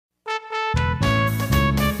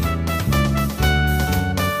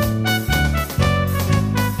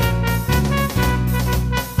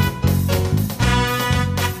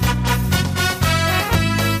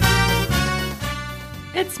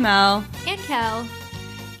Mel. And Kel.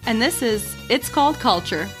 And this is It's Called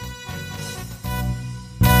Culture.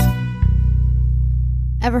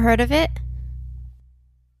 Ever heard of it?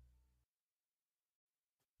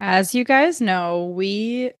 As you guys know,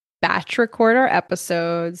 we batch record our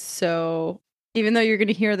episodes, so even though you're going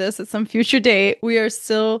to hear this at some future date, we are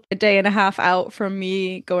still a day and a half out from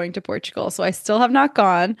me going to Portugal, so I still have not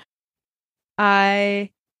gone. I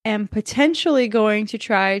am potentially going to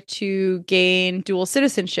try to gain dual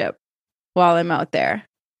citizenship while I'm out there.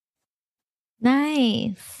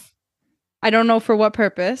 Nice. I don't know for what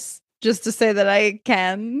purpose, just to say that I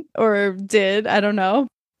can or did, I don't know.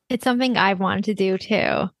 It's something I've wanted to do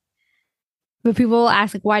too. But people will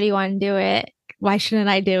ask, like, why do you want to do it? Why shouldn't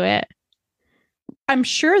I do it? I'm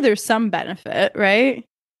sure there's some benefit, right?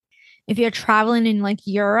 If you're traveling in like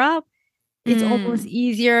Europe, it's almost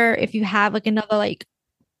easier if you have like another like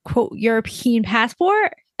quote European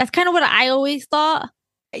passport. That's kind of what I always thought.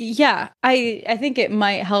 Yeah, I think it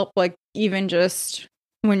might help, like, even just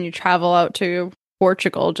when you travel out to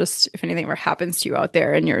Portugal, just if anything ever happens to you out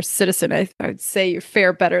there and you're a citizen, I would say you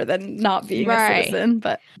fare better than not being a citizen.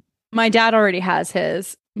 But my dad already has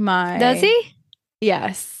his. Does he?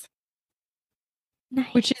 Yes.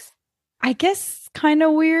 Nice. Which is, I guess, kind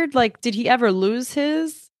of weird. Like, did he ever lose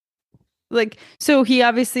his? Like, so he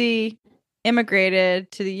obviously immigrated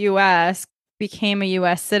to the US, became a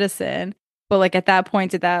US citizen, but like at that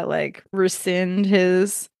point, did that like rescind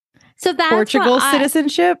his Portugal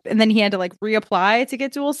citizenship? And then he had to like reapply to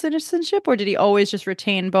get dual citizenship, or did he always just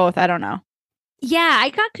retain both? I don't know. Yeah, I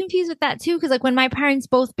got confused with that too, because like when my parents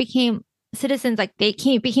both became citizens, like they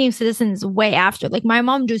became citizens way after. Like my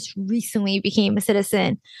mom just recently became a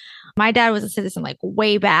citizen. My dad was a citizen like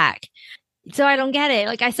way back. So I don't get it.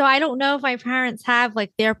 Like I don't know if my parents have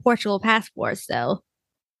like their Portugal passports though.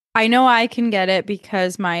 I know I can get it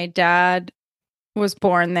because my dad was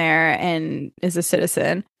born there and is a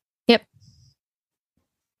citizen. Yep.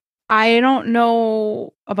 I don't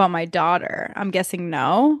know about my daughter. I'm guessing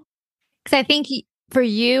no. Because I think for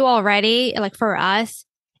you already, like for us,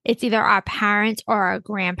 it's either our parents or our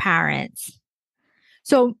grandparents.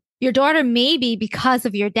 So your daughter maybe because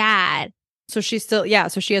of your dad. So she's still, yeah.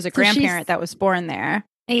 So she has a grandparent that was born there.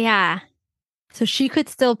 Yeah. So she could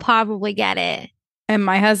still probably get it. And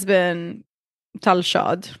my husband,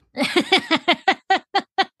 Talshad.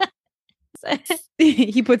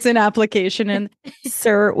 He puts in application and,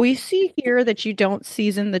 sir, we see here that you don't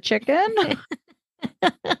season the chicken.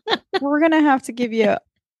 We're going to have to give you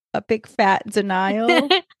a big fat denial.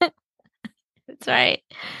 That's right.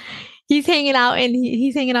 He's hanging out in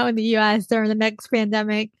the US during the next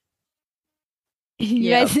pandemic.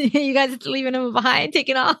 You guys leaving him behind,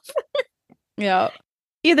 taking off. Yeah.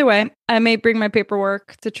 Either way, I may bring my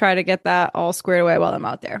paperwork to try to get that all squared away while I'm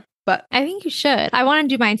out there. But I think you should. I want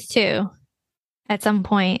to do mine too at some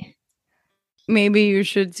point. Maybe you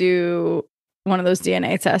should do one of those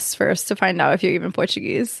DNA tests first to find out if you're even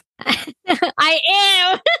Portuguese. I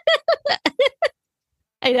am.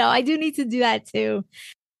 I know. I do need to do that too.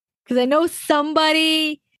 Because I know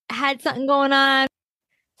somebody had something going on.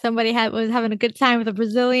 Somebody was having a good time with a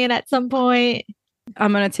Brazilian at some point.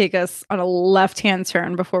 I'm going to take us on a left-hand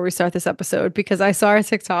turn before we start this episode because I saw a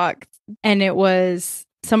TikTok and it was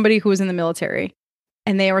somebody who was in the military.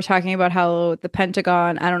 And they were talking about how the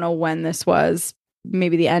Pentagon, I don't know when this was,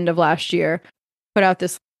 maybe the end of last year, put out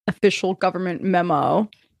this official government memo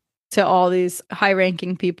to all these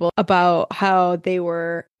high-ranking people about how they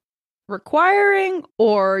were requiring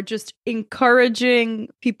or just encouraging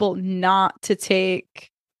people not to take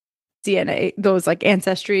DNA, those like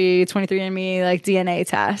Ancestry, 23andMe, like DNA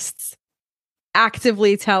tests,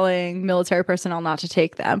 actively telling military personnel not to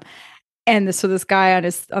take them. And so this guy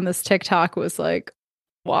on this TikTok was like,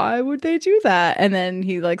 why would they do that? And then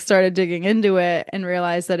he like started digging into it and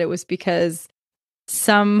realized that it was because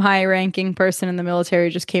some high-ranking person in the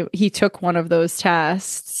military he took one of those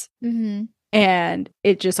tests. Mm-hmm. And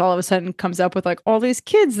it just all of a sudden comes up with like all these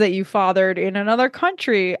kids that you fathered in another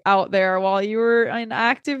country out there while you were in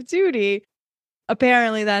active duty.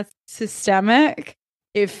 Apparently that's systemic.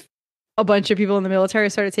 If a bunch of people in the military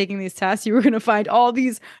started taking these tests, you were going to find all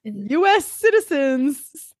these US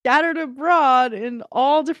citizens scattered abroad in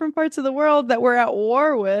all different parts of the world that we're at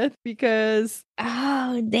war with because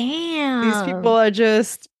oh damn, these people are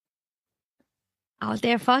just out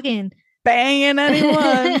there fucking banging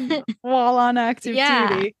anyone while on active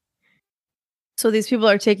duty. So these people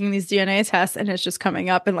are taking these DNA tests and it's just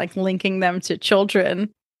coming up and like linking them to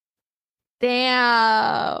children.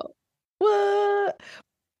 Damn. What?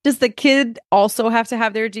 Does the kid also have to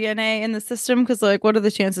have their DNA in the system? Because like, what are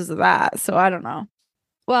the chances of that? So I don't know.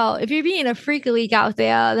 Well, if you're being a freak leak out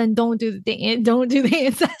there, then don't do the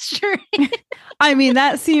ancestry. I mean,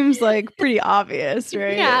 that seems like pretty obvious,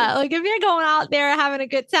 right? Yeah, like if you're going out there having a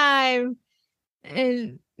good time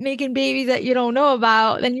and making babies that you don't know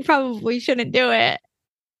about, then you probably shouldn't do it.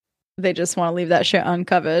 They just want to leave that shit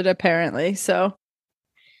uncovered, apparently. So,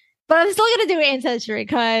 but I'm still gonna do ancestry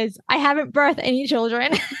because I haven't birthed any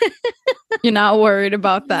children. You're not worried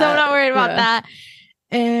about that. So I'm not worried about that.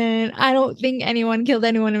 And I don't think anyone killed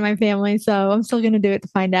anyone in my family, so I'm still gonna do it to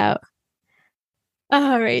find out.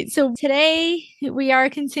 All right, so today we are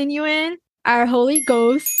continuing our Holy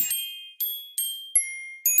Ghost.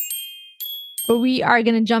 But we are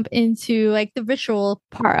going to jump into like the ritual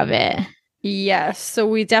part of it. Yes. So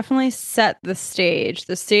we definitely set the stage.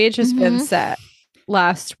 The stage has been set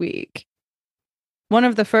last week. One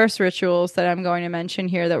of the first rituals that I'm going to mention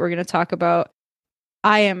here that we're going to talk about,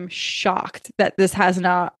 I am shocked that this has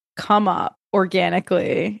not come up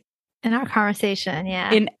organically in our conversation.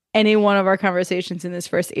 Yeah. In any one of our conversations in this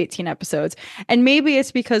first 18 episodes. And maybe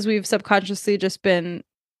it's because we've subconsciously just been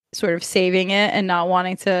sort of saving it and not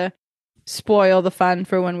wanting to spoil the fun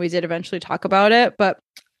for when we did eventually talk about it, but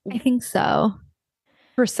I think so.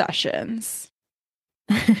 Processions.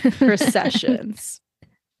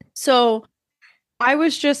 So I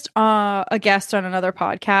was just a guest on another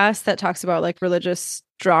podcast that talks about like religious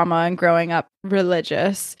drama and growing up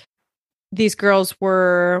religious. These girls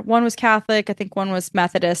one was Catholic, I think one was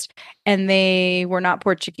Methodist, and they were not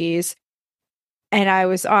Portuguese. And I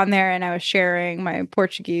was on there and I was sharing my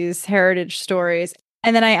Portuguese heritage stories.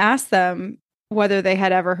 And then I asked them whether they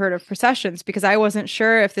had ever heard of processions because I wasn't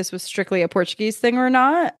sure if this was strictly a Portuguese thing or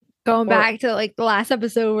not. Going back to like the last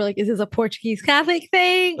episode, we're like, is this a Portuguese Catholic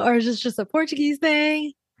thing or is this just a Portuguese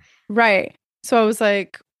thing? Right. So I was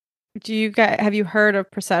like, have you heard of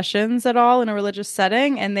processions at all in a religious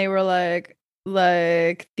setting? And they were like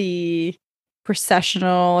the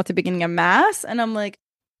processional at the beginning of mass. And I'm like,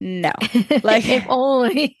 no. Like if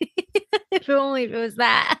only it was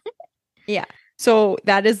that. Yeah. So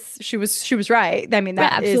that is, she was right. I mean,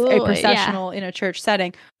 that is a processional in a church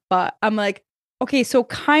setting. But I'm like, okay, so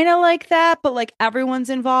kind of like that, but like everyone's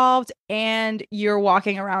involved and you're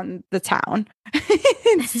walking around the town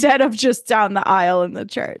instead of just down the aisle in the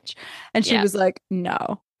church. And she was like,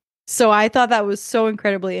 no. So I thought that was so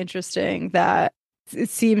incredibly interesting that it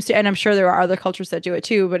seems to, and I'm sure there are other cultures that do it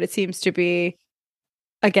too, but it seems to be,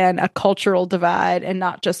 again, a cultural divide and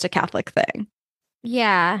not just a Catholic thing.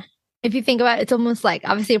 Yeah. If you think about it, it's almost like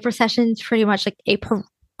obviously a procession is pretty much like a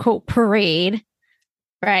quote parade,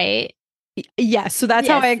 right? Yes. So that's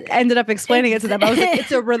how I ended up explaining it to them. I was like,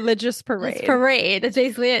 it's a religious parade. It's parade. That's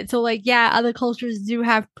basically it. So like, yeah, other cultures do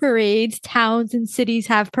have parades. Towns and cities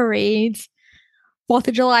have parades. 4th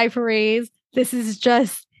of July parades. This is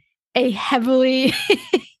just a heavily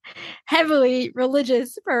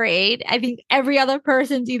religious parade. I think every other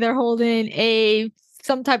person's either holding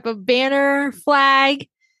some type of banner, flag,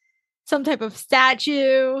 some type of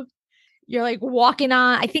statue. You're like walking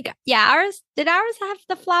on. I think, ours have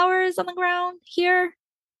the flowers on the ground here?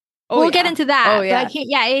 We'll get into that. Oh, yeah. But I can't,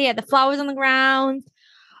 yeah. The flowers on the ground.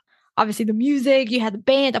 Obviously, the music. You had the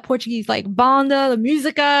band, the Portuguese like banda, the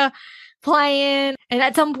musica playing. And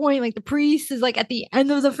at some point, like the priest is like at the end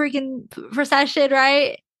of the freaking procession,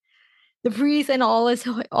 right? The priest and all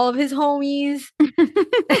of his homies.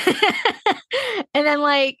 And then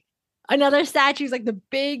like another statue is like the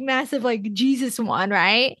big, massive like Jesus one,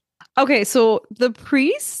 right? Okay, so the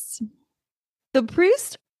priest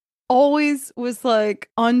always was like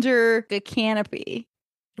under the canopy.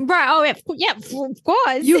 Right. Oh yeah, of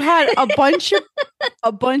course. You had a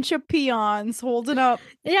bunch of peons holding up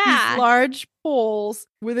these large poles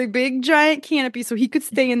with a big giant canopy so he could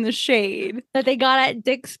stay in the shade. That they got at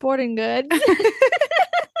Dick's Sporting Goods.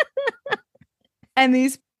 And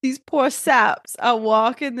these poor saps are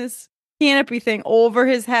walking this canopy thing over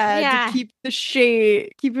his head to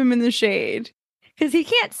keep him in the shade. Because he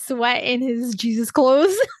can't sweat in his Jesus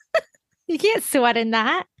clothes. He can't sweat in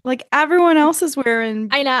that. Like everyone else is wearing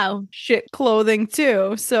shit clothing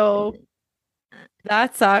too. So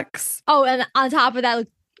that sucks. Oh, and on top of that, like,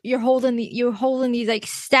 you're holding these like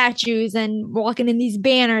statues and walking in these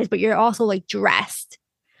banners, but you're also like dressed.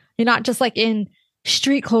 You're not just like in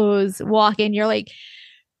street clothes walking. You're like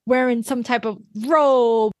wearing some type of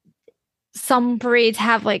robe. Some parades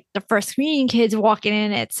have like the first communion kids walking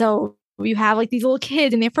in it. So you have like these little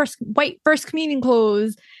kids in their white first communion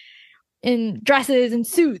clothes and dresses and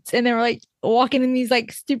suits. And they were like walking in these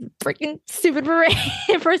like stupid parade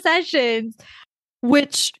processions.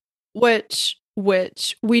 Which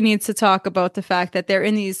we need to talk about the fact that they're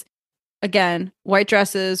in these again, white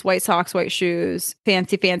dresses, white socks, white shoes,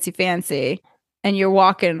 fancy, fancy, fancy. And you're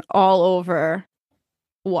walking all over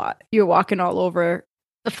what? You're walking all over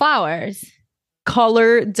The flowers.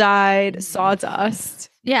 color dyed sawdust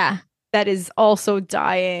Yeah. that is also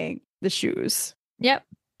dyeing the shoes. Yep.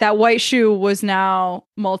 That white shoe was now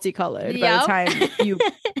multicolored by the Yep. time you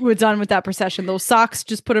were done with that procession. Those socks,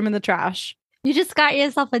 just put them in the trash. You just got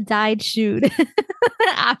yourself a dyed shoe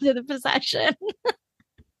after the procession.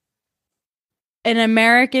 An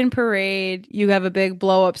American parade, you have a big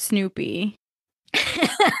blow up Snoopy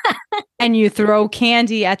and you throw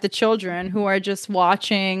candy at the children who are just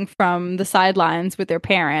watching from the sidelines with their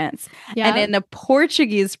parents. Yeah. And in the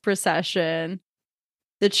Portuguese procession,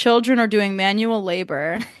 the children are doing manual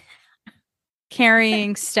labor,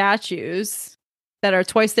 carrying statues that are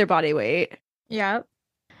twice their body weight. Yep.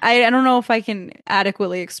 I don't know if I can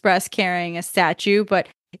adequately express carrying a statue, but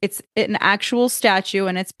it's an actual statue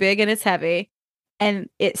and it's big and it's heavy and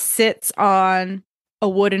it sits on a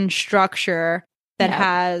wooden structure that Yep.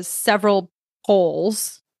 has several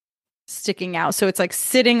poles sticking out. So it's like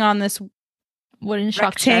sitting on this Wooden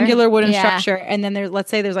structure. rectangular wooden Yeah. structure. And then let's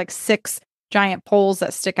say there's like 6 giant poles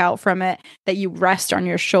that stick out from it that you rest on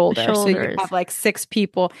your shoulder. So you Shoulders. have like 6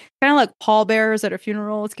 people, kind of like pallbearers at a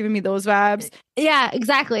funeral. It's giving me those vibes. Yeah,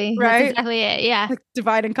 exactly. Right? That's exactly it. Yeah. Like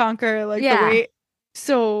divide and conquer, like Yeah. the weight.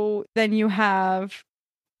 So then you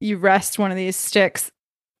rest one of these sticks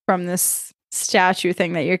from this statue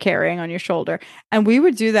thing that you're carrying on your shoulder. And we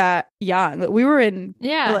would do that young. We were in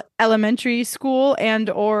Yeah. elementary school and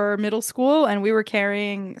or middle school, and we were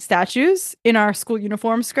carrying statues in our school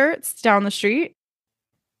uniform skirts down the street.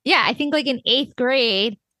 Yeah. I think like in 8th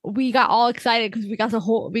grade, we got all excited because we got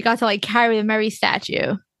to like carry the Mary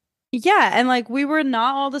statue. Yeah, and like we were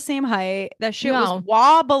not all the same height. That shit No. was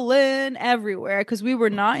wobbling everywhere because we were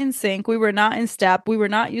not in sync. We were not in step. We were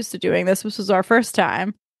not used to doing this. This was our first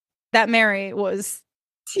time. That Mary was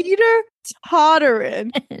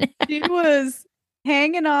teeter-tottering. She was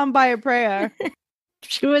hanging on by a prayer.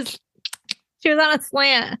 She was on a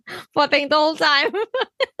slant, flipping the whole time.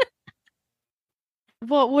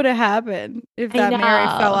 What would have happened if I that Mary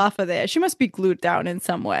know. fell off of there? She must be glued down in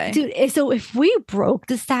some way. Dude, so if we broke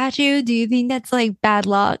the statue, do you think that's like bad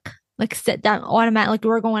luck? Like sit down automatic, like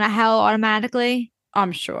we're going to hell automatically?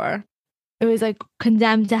 I'm sure. It was like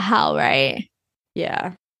condemned to hell, right?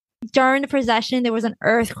 Yeah. During the procession, there was an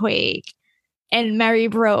earthquake and Mary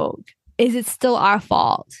broke. Is it still our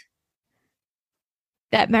fault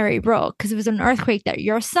that Mary broke? Because it was an earthquake that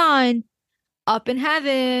your son up in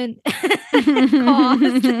heaven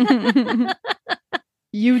caused.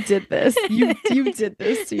 You did this. You did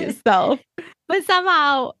this to yourself. But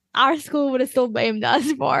somehow our school would have still blamed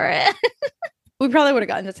us for it. We probably would have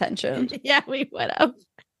gotten detention. Yeah, we would have.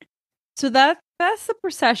 So that's the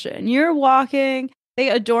procession. You're walking. They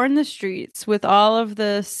adorn the streets with all of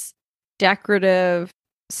this decorative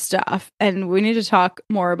stuff. And we need to talk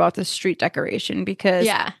more about the street decoration because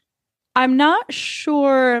Yeah. I'm not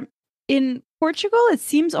sure. In Portugal, it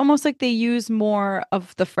seems almost like they use more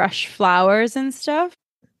of the fresh flowers and stuff,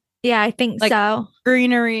 Yeah, I think Like- so.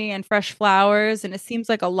 greenery and fresh flowers. And it seems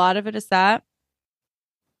like a lot of it is that.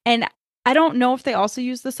 And I don't know if they also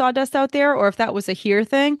use the sawdust out there or if that was a here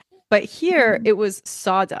thing, but here it was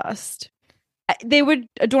sawdust. They would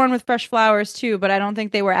adorn with fresh flowers too, but I don't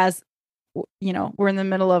think they were as, we're in the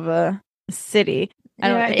middle of a city.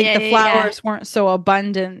 I think the flowers weren't so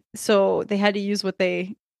abundant, so they had to use what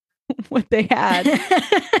they had.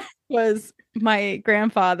 Was my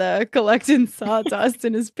grandfather collecting sawdust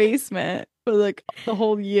in his basement for like the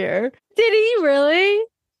whole year. Did he really?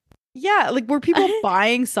 Yeah, like were people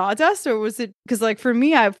buying sawdust or was it because like for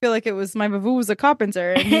me, I feel like it was my Mavu was a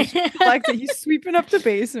carpenter and he's sweeping up the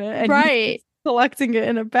basement and he's Right. collecting it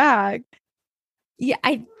in a bag. Yeah,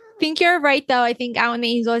 I think you're right though. I think out in the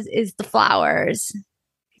Angels is the flowers.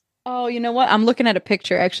 Oh, you know what? I'm looking at a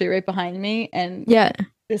picture actually right behind me, and Yeah.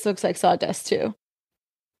 this looks like sawdust too.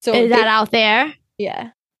 So Is that out there?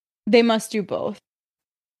 yeah, they must do both.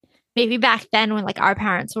 Maybe back then when like our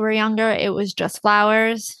parents were younger, it was just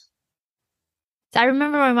flowers. So I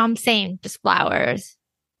remember my mom saying just flowers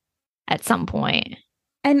at some point.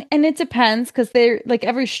 And it depends because they're like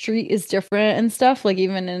every street is different and stuff. Like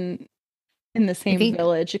even in the same think-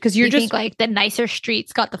 village, because you're You just think like the nicer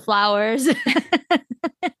streets got the flowers.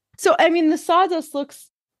 so. I mean, the sawdust looks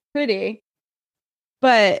pretty,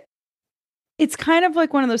 but it's kind of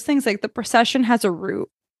like one of those things. Like the procession has a route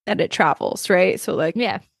that it travels, right? So like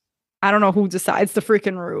Yeah. I don't know who decides the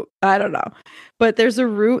freaking route. I don't know. But there's a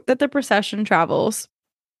route that the procession travels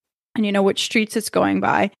and you know which streets it's going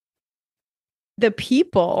by. The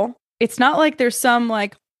people, it's not like there's some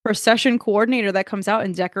like procession coordinator that comes out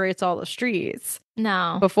and decorates all the streets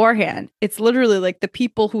No. beforehand. It's literally like the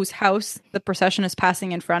people whose house the procession is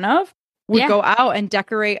passing in front of would Yeah. go out and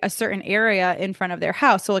decorate a certain area in front of their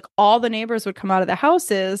house. So like all the neighbors would come out of their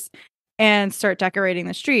houses and start decorating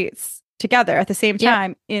the streets together at the same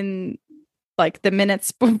time in like the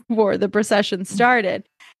minutes before the procession started.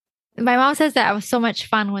 My mom says that it was so much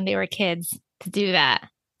fun when they were kids to do that.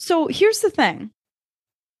 So here's the thing.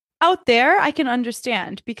 Out there, I can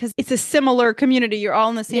understand because it's a similar community. You're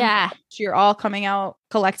all in the same house. You're all coming out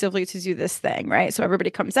collectively to do this thing, right? So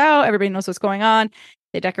everybody comes out, everybody knows what's going on.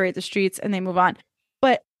 They decorate the streets and they move on.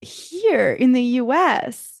 But here in the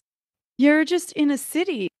US, you're just in a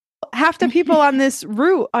city. Half the people on this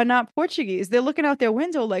route are not Portuguese. They're looking out their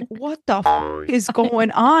window like, what the is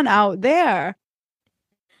going on out there?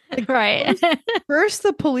 Like, right. First,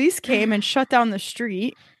 the police came and shut down the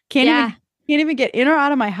street. Can't even get in or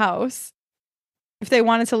out of my house. If they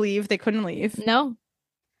wanted to leave, they couldn't leave. No.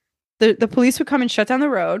 The police would come and shut down the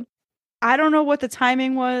road. I don't know what the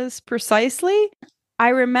timing was precisely. I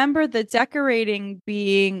remember the decorating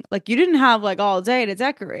being like you didn't have like all day to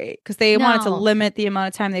decorate because they wanted to limit the amount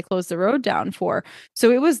of time they closed the road down for. So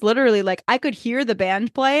it was literally like I could hear the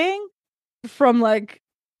band playing from like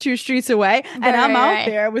 2 streets away, and I'm out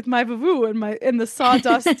there with my vavoo and the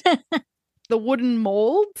sawdust, the wooden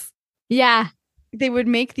molds. Yeah. They would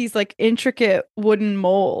make these like intricate wooden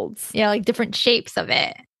molds. Yeah, like different shapes of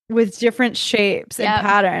it. With different shapes and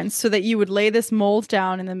patterns so that you would lay this mold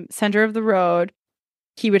down in the center of the road.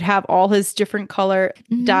 He would have all his different color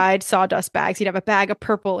dyed sawdust bags. He'd have a bag of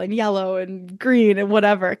purple and yellow and green and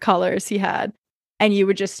whatever colors he had. And you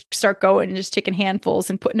would just start going and just taking handfuls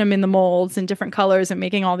and putting them in the molds in different colors and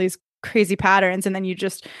making all these crazy patterns. And then you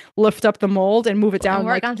just lift up the mold and move it down. And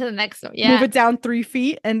work on to the next one. Yeah. Move it down 3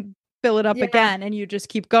 feet and fill it up again. And you just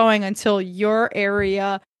keep going until your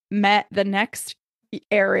area met the next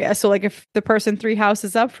area. So like if the person 3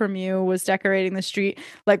 houses up from you was decorating the street,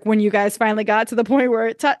 like when you guys finally got to the point where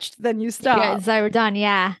it touched, then you stopped. Yeah, so we're done.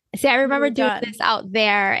 Yeah. See, I remember doing this out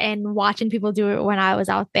there and watching people do it when I was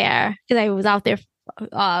out there because I was out there.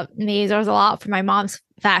 There was a lot for my mom's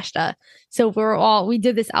fashta. So we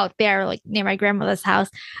did this out there, like near my grandmother's house.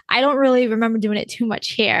 I don't really remember doing it too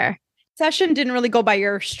much here. Session didn't really go by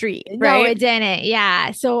your street, right? No, it didn't.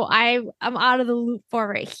 Yeah. So I'm out of the loop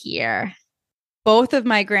for it here. Both of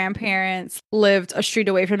my grandparents lived a street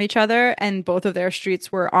away from each other, and both of their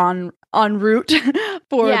streets were en route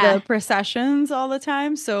for the processions all the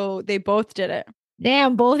time. So they both did it.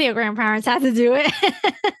 Damn, both your grandparents had to do it.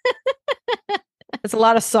 It's a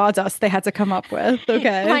lot of sawdust they had to come up with.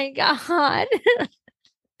 Okay. Oh my God.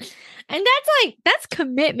 And that's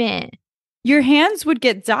commitment. Your hands would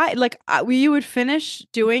get dyed. Like you would finish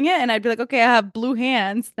doing it, and I'd be like, okay, I have blue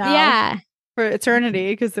hands now. Yeah. For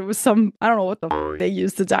eternity, because there was some, I don't know what the they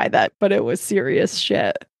used to dye that, but it was serious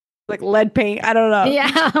shit. Like lead paint. I don't know.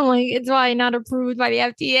 Yeah. I'm like, it's probably not approved by the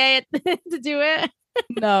FDA to do it.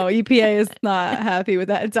 No, EPA is not happy with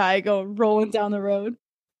that dye going rolling down the road.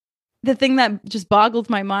 The thing that just boggled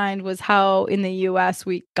my mind was how in the US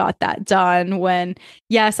we got that done when,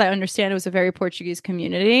 yes, I understand it was a very Portuguese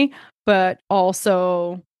community, but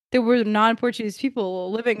also there were non-Portuguese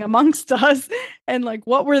people living amongst us. And like,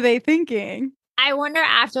 what were they thinking? I wonder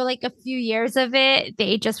after like a few years of it,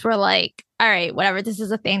 they just were like, all right, whatever, this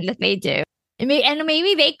is a thing that they do. And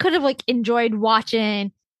maybe they could have like enjoyed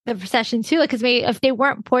watching the procession too. Like, because maybe if they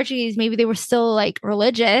weren't Portuguese, maybe they were still like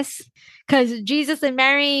religious. Because Jesus and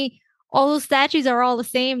Mary, all those statues are all the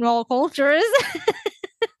same in all cultures.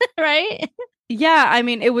 Right? Yeah, I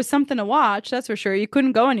mean, it was something to watch, that's for sure. You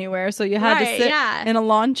couldn't go anywhere, so you had to sit in a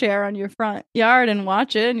lawn chair on your front yard and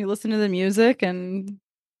watch it, and you listen to the music. And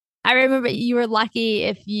I remember you were lucky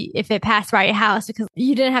if it passed by your house because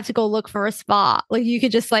you didn't have to go look for a spot. Like you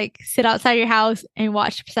could just like sit outside your house and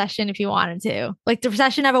watch the procession if you wanted to. Like the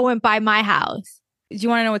procession never went by my house. Do you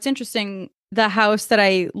want to know what's interesting? The house that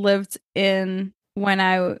I lived in when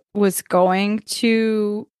I was going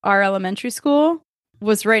to our elementary school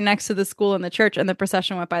was right next to the school and the church, and the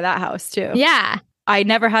procession went by that house too. Yeah. I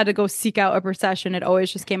never had to go seek out a procession. It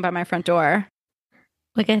always just came by my front door.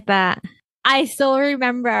 Look at that. I still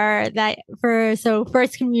remember that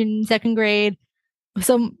first communion, second grade.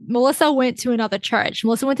 So Melissa went to another church.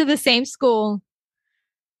 Melissa went to the same school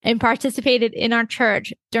and participated in our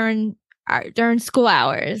church during school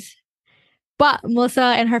hours. But Melissa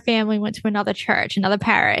and her family went to another church, another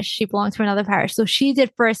parish. She belonged to another parish. So she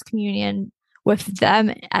did first communion with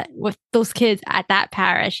them, with those kids at that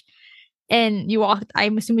parish. And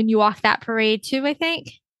I'm assuming you walked that parade too, I think.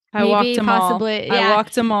 I walked them all. Yeah. I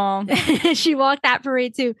walked them all. She walked that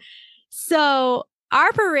parade too. So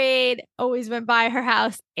our parade always went by her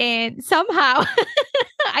house, and somehow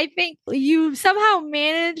I think you somehow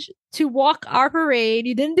managed to walk our parade.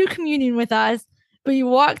 You didn't do communion with us, but you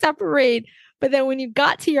walked our parade. But then when you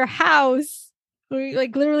got to your house,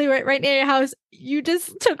 like literally right near your house, you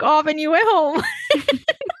just took off and you went home.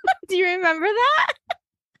 Do you remember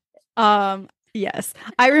that? Yes,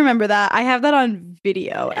 I remember that. I have that on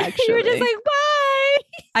video, actually. You were just like, bye.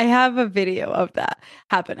 I have a video of that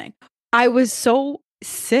happening. I was so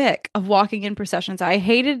sick of walking in processions. I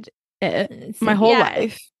hated it my whole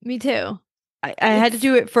life. Me too. I had to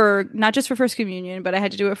do it for not just for First Communion, but I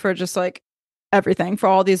had to do it for just like everything, for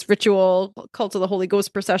all these ritual cult of the Holy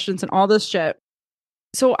Ghost processions and all this shit.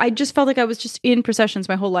 So I just felt like I was just in processions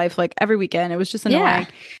my whole life, like every weekend. It was just annoying. Yeah.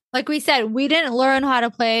 Like we said, we didn't learn how to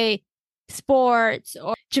play sports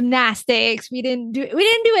or gymnastics. We didn't do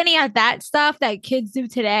any of that stuff that kids do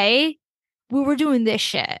today. We were doing this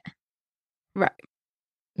shit. Right.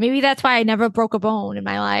 Maybe that's why I never broke a bone in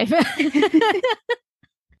my life.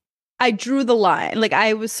 I drew the line. Like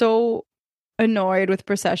I was so annoyed with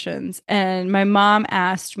processions, and my mom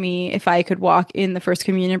asked me if I could walk in the First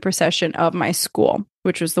Communion procession of my school,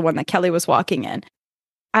 which was the one that Kelly was walking in.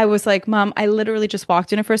 I was like, Mom, I literally just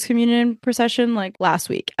walked in a First Communion procession like last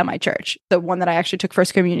week at my church, the one that I actually took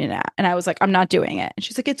First Communion at. And I was like, I'm not doing it. And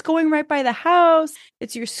she's like, it's going right by the house.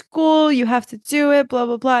 It's your school. You have to do it, blah,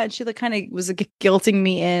 blah, blah. And she like kind of was like, guilting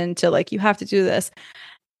me into like, you have to do this.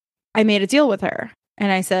 I made a deal with her.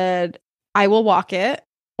 And I said, I will walk it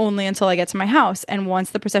only until I get to my house. And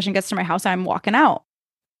once the procession gets to my house, I'm walking out.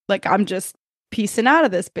 Like, I'm just piecing out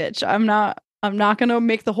of this bitch. I'm not going to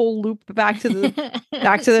make the whole loop back to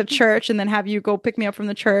the church and then have you go pick me up from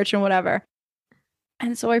the church and whatever.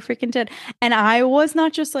 And so I freaking did. And I was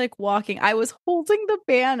not just like walking, I was holding the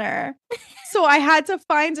banner. So I had to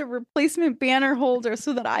find a replacement banner holder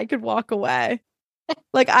so that I could walk away.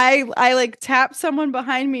 Like I like tapped someone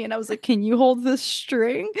behind me and I was like, can you hold this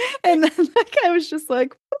string? And then like I was just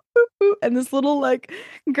like, boop, boop, boop. And this little like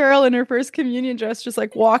girl in her First Communion dress just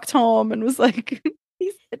like walked home and was like,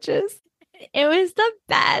 these bitches. It was the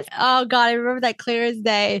best. Oh God, I remember that clear as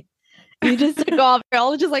day. You just took off.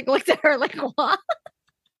 Girl just like looked at her like, what?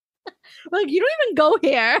 Like, you don't even go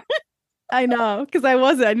here. I know, because I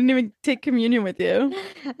didn't even take communion with you.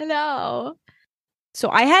 No. So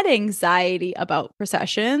I had anxiety about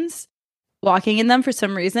processions, walking in them for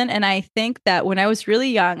some reason. And I think that when I was really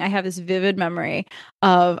young, I have this vivid memory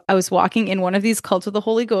of I was walking in one of these Cult of the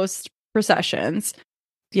Holy Ghost processions.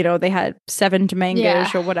 You know, they had 7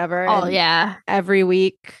 Dominguez or whatever. Oh, yeah. Every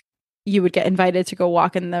week you would get invited to go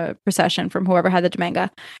walk in the procession from whoever had the Dominga.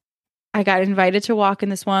 I got invited to walk in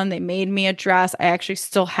this one. They made me a dress. I actually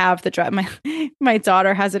still have the dress. My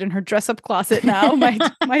daughter has it in her dress up closet now. My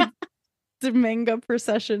Dominga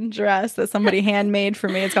procession dress that somebody handmade for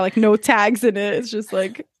me. It's got like no tags in it. It's just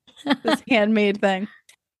like this handmade thing.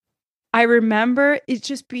 I remember it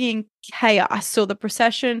just being chaos. So the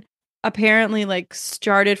procession apparently like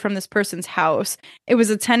started from this person's house. It was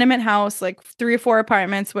a tenement house, like 3 or 4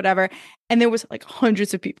 apartments, whatever. And there was like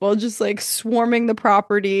hundreds of people just like swarming the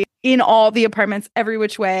property in all the apartments every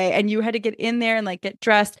which way. And you had to get in there and like get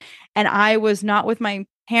dressed. And I was not with my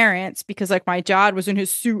parents because like my dad was in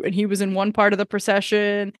his suit and he was in one part of the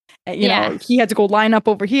procession. And, you know, he had to go line up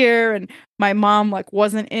over here. And my mom like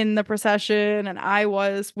wasn't in the procession. And I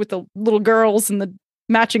was with the little girls in the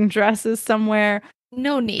matching dresses somewhere.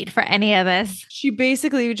 No need for any of this. She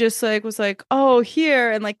basically just like was like, oh, here.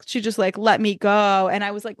 And like, she just like let me go. And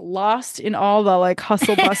I was like lost in all the like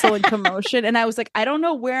hustle, bustle and commotion. And I was like, I don't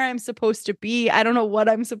know where I'm supposed to be. I don't know what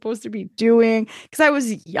I'm supposed to be doing. Cause I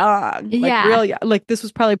was young, like real young. Like this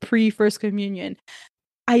was probably pre-First Communion.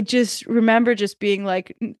 I just remember just being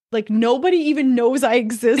like nobody even knows I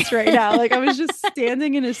exist right now. Like I was just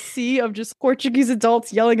standing in a sea of just Portuguese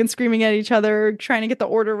adults yelling and screaming at each other, trying to get the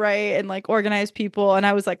order right and like organize people. And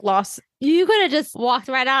I was like lost. You could have just walked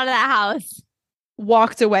right out of that house.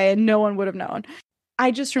 Walked away and no one would have known.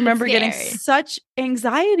 I just remember getting such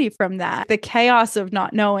anxiety from that. The chaos of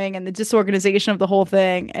not knowing and the disorganization of the whole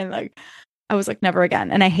thing. And like, I was like, never again.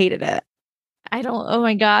 And I hated it. Oh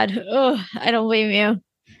my God. Oh, I don't blame you.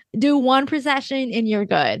 Do one procession and you're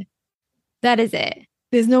good. That is it.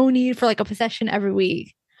 There's no need for like a procession every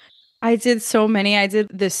week. I did so many. I did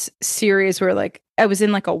this series where like I was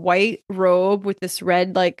in like a white robe with this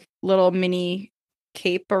red like little mini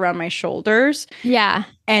cape around my shoulders. Yeah.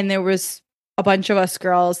 And there was a bunch of us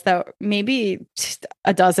girls that maybe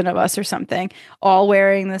a dozen of us or something, all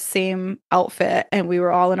wearing the same outfit. And we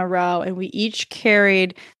were all in a row and we each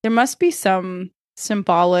carried, there must be some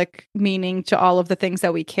symbolic meaning to all of the things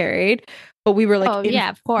that we carried. But we were like, Oh, yeah,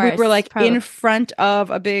 of course. we were like Probably. in front of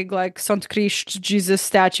a big like Sant Christ Jesus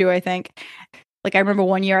statue, I think. Like I remember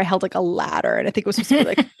one year I held like a ladder and I think it was supposed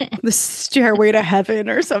to be like the stairway to heaven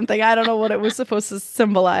or something. I don't know what it was supposed to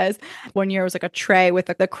symbolize. One year it was like a tray with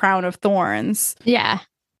like the crown of thorns. Yeah.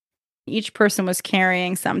 Each person was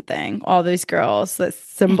carrying something, all these girls that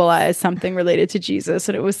symbolized something related to Jesus.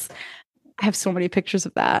 And it was, I have so many pictures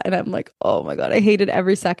of that. And I'm like, oh my God, I hated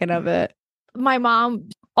every second of it. My mom,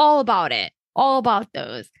 all about it, all about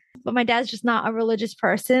those. But my dad's just not a religious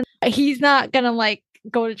person. He's not going to like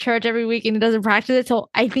go to church every week and he doesn't practice it. So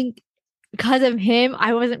I think because of him,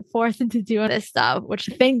 I wasn't forced into doing this stuff, which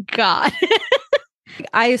thank God.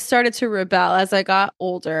 I started to rebel as I got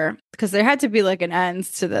older because there had to be like an end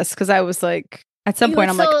to this because I was like, at some point,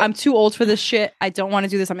 I'm like, I'm too old for this shit. I don't want to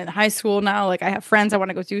do this. I'm in high school now. Like, I have friends. I want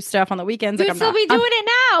to go do stuff on the weekends. You'd like, still be doing it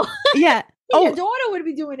now. Yeah. Your daughter would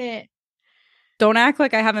be doing it. Don't act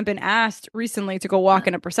like I haven't been asked recently to go walk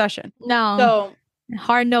in a procession. No. So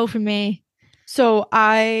hard no for me. So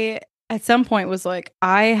I, at some point, was like,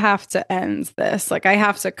 I have to end this. Like, I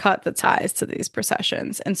have to cut the ties to these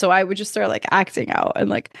processions. And so I would just start like acting out and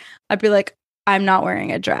like, I'd be like, I'm not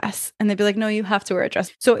wearing a dress. And they'd be like, no, you have to wear a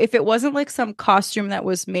dress. So if it wasn't like some costume that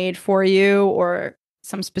was made for you or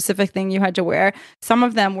some specific thing you had to wear, some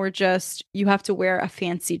of them were just, you have to wear a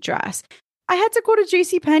fancy dress. I had to go to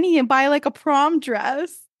JCPenney and buy like a prom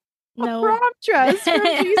dress. A prom dress from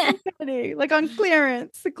JCPenney, like on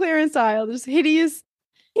clearance, the clearance aisle, this hideous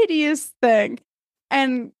thing,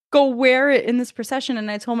 and go wear it in this procession. And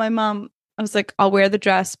I told my mom, I was like, I'll wear the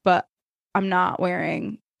dress, but I'm not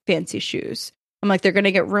wearing fancy shoes. I'm like, they're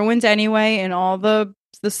gonna get ruined anyway in all the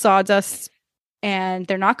sawdust, and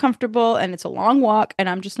they're not comfortable, and it's a long walk, and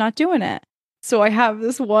I'm just not doing it. So I have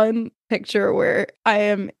this one picture where I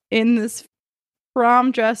am in this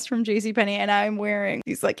prom dress from JCPenney and I'm wearing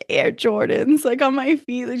these like Air Jordans like on my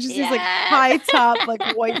feet, like just these like high top like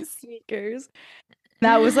white sneakers.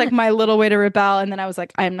 That was like my little way to rebel, and then I was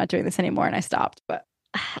like, I'm not doing this anymore, and I stopped. But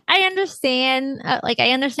I understand,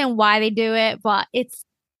 I understand why they do it, but it's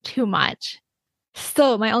too much.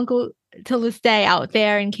 Still, my uncle till this day out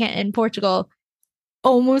there in Portugal,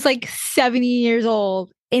 almost like 70 years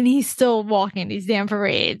old, and he's still walking these damn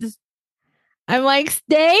parades. I'm like,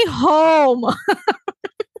 stay home.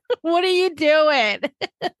 What are you doing?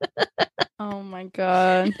 Oh my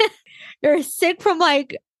God. You're sick from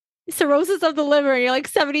like cirrhosis of the liver and you're like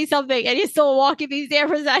 70 something and you're still walking these damn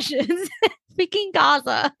processions. Speaking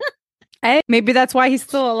Gaza. Hey, maybe that's why he's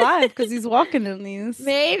still alive, because he's walking in these.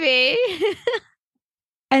 Maybe.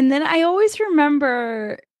 And then I always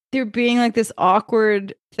remember there being like this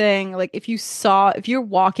awkward thing, like if you're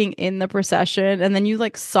walking in the procession and then you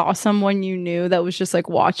like saw someone you knew that was just like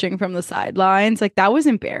watching from the sidelines, like that was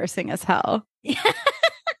embarrassing as hell.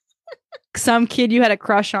 Some kid you had a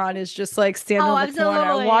crush on is just like standing in the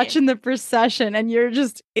corner watching the procession, and you're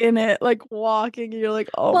just in it like walking, and you're like,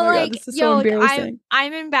 oh my God, this is so embarrassing.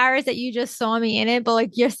 I'm embarrassed that you just saw me in it, but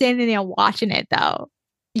like you're standing there watching it though.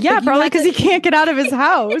 Yeah, like, probably because he can't get out of his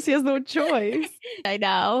house. He has no choice. I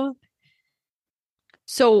know.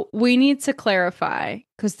 So we need to clarify,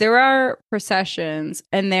 because there are processions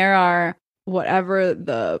and there are whatever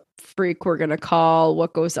the freak we're going to call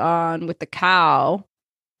what goes on with the cow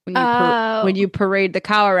when you parade the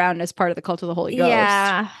cow around as part of the cult of the Holy Ghost.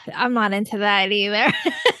 Yeah, I'm not into that either.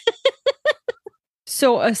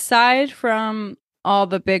 So aside from all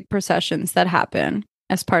the big processions that happen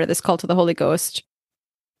as part of this cult of the Holy Ghost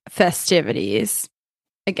festivities,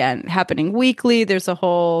 again, happening weekly, there's a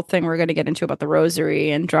whole thing we're going to get into about the rosary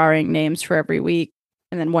and drawing names for every week,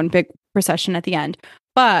 and then one big procession at the end.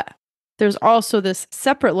 But there's also this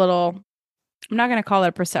separate little, I'm not going to call it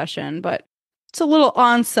a procession, but it's a little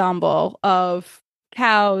ensemble of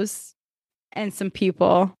cows and some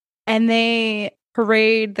people, and they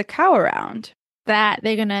parade the cow around. That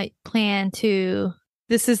they're going to plan to...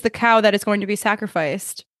 This is the cow that is going to be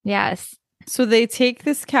sacrificed. Yes. So they take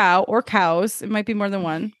this cow, or cows, it might be more than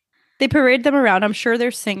one. They parade them around. I'm sure they're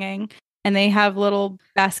singing, and they have little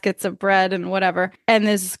baskets of bread and whatever. And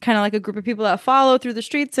there's kind of like a group of people that follow through the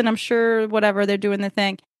streets, and I'm sure whatever, they're doing the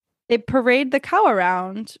thing. They parade the cow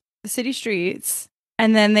around the city streets,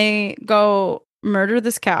 and then they go murder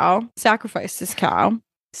this cow, sacrifice this cow,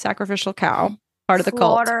 sacrificial cow, part of the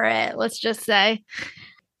cult. Slaughter it, let's just say.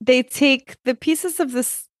 They take the pieces of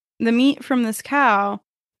the meat from this cow,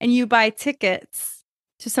 and you buy tickets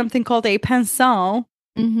to something called a pension.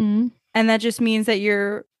 Mm-hmm. And that just means that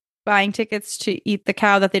you're buying tickets to eat the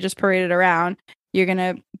cow that they just paraded around. You're going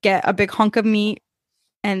to get a big hunk of meat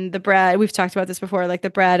and the bread. We've talked about this before, like the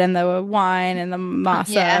bread and the wine and the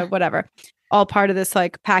masa, whatever, all part of this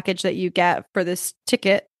like package that you get for this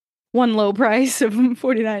ticket, one low price of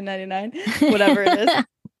 $49.99, whatever it is.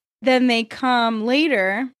 Then they come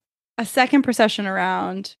later, a second procession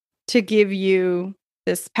around to give you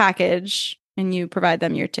this package, and you provide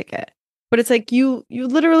them your ticket. But it's like you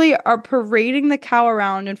literally are parading the cow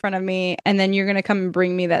around in front of me, and then you're gonna come and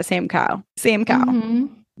bring me that same cow. Mm-hmm.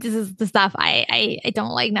 This is the stuff I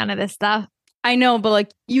don't like. None of this stuff. I know, but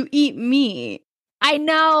like you eat meat. I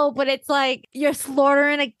know, but it's like you're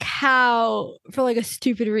slaughtering a cow for like a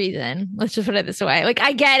stupid reason. Let's just put it this way. Like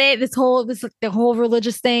I get it, this like the whole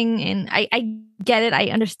religious thing, and I get it, I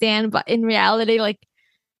understand, but in reality, like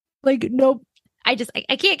nope. I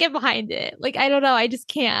can't get behind it. Like I don't know, I just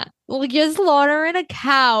can't. Like you're slaughtering a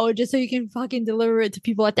cow just so you can fucking deliver it to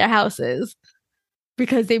people at their houses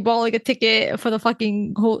because they bought like a ticket for the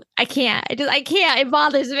fucking whole. I can't. I can't. It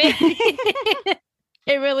bothers me.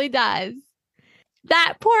 It really does.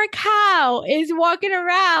 That poor cow is walking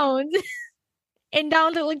around and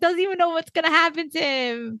down to like doesn't even know what's gonna happen to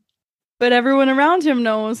him. But everyone around him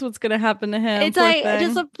knows what's gonna happen to him. It's like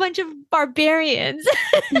just a bunch of barbarians.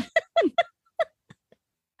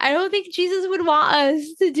 I don't think Jesus would want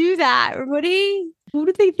us to do that, would he? Who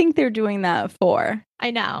do they think they're doing that for? I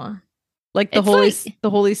know. Like the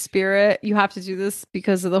Holy Spirit. You have to do this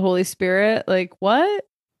because of the Holy Spirit. Like what?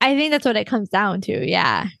 I think that's what it comes down to.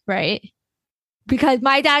 Yeah, right. Because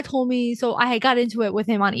my dad told me, so I got into it with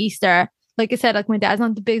him on Easter. Like I said, like my dad's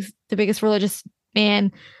not the biggest religious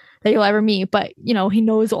man that you'll ever meet, but you know, he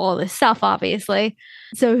knows all this stuff, obviously.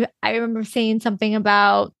 So I remember saying something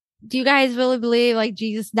about, do you guys really believe like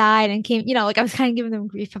Jesus died and came? You know, like I was kind of giving them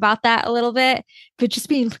grief about that a little bit, but just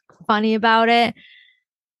being funny about it.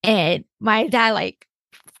 And my dad like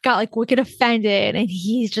got like wicked offended, and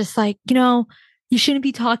he's just like, you know, you shouldn't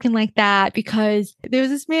be talking like that because there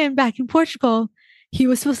was this man back in Portugal. He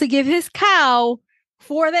was supposed to give his cow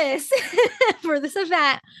for this, for this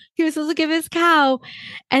event. He was supposed to give his cow.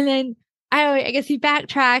 And then I guess he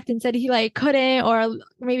backtracked and said he like couldn't, or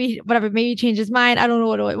maybe whatever, maybe he changed his mind. I don't know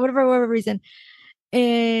whatever reason.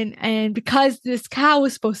 And because this cow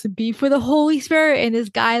was supposed to be for the Holy Spirit, and this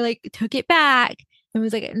guy like took it back and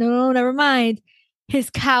was like, no, never mind. His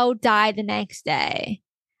cow died the next day.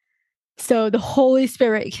 So the Holy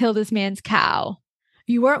Spirit killed this man's cow.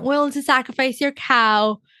 You weren't willing to sacrifice your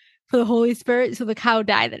cow for the Holy Spirit, so the cow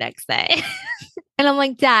died the next day. And I'm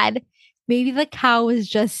like, Dad, maybe the cow was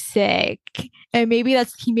just sick. And maybe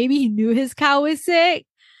he knew his cow was sick.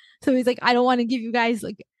 So he's like, I don't want to give you guys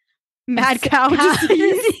like mad cow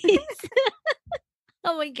disease.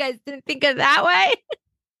 Oh my, you guys didn't think of that way?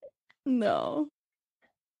 No.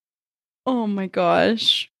 Oh my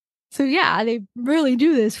gosh. So yeah, they really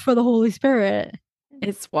do this for the Holy Spirit.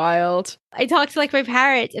 It's wild. I talk to like my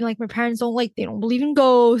parents, and like my parents they don't believe in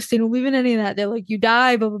ghosts. They don't believe in any of that. They're like, you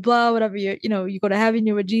die, blah, blah, blah, whatever. You go to heaven,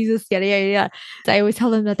 you're with Jesus, yada, yada, yada. So I always tell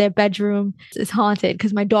them that their bedroom is haunted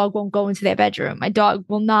because my dog won't go into their bedroom. My dog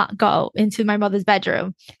will not go into my mother's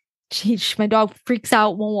bedroom. My dog freaks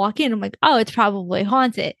out, won't walk in. I'm like, oh, it's probably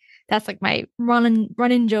haunted. That's like my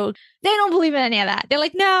running joke. They don't believe in any of that. They're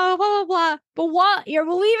like, no, blah, blah, blah. But what? You're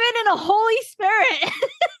believing in a Holy Spirit.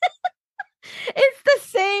 It's the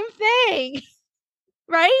same thing,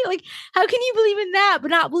 right? Like, how can you believe in that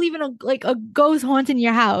but not believe in a ghost haunting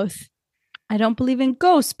your house? I don't believe in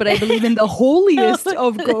ghosts, but I believe in the holiest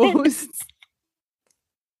of ghosts.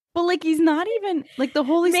 But like, he's not even like the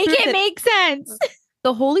Holy Spirit. Make it make sense.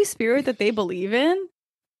 The Holy Spirit that they believe in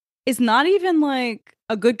is not even like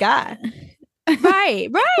a good guy.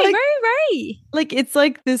 Right. Like, right. Like, it's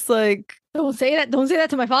like this, like, don't say that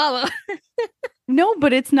to my father. No,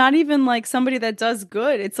 but it's not even like somebody that does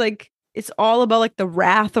good. It's like, it's all about like the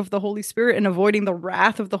wrath of the Holy Spirit and avoiding the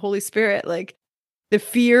wrath of the Holy Spirit. Like the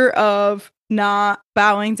fear of not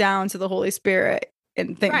bowing down to the Holy Spirit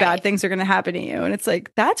and think bad things are going to happen to you. And it's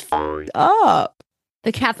like, that's fucked up.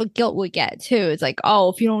 The Catholic guilt we get too. It's like,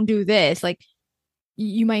 oh, if you don't do this, like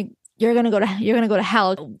you're gonna go to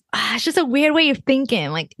hell. It's just a weird way of thinking.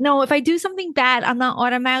 Like, no, if I do something bad, I'm not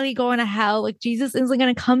automatically going to hell. Like, Jesus isn't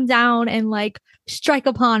gonna come down and like strike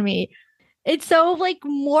upon me. It's so like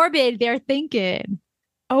morbid, they're thinking.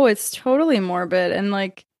 Oh, it's totally morbid. And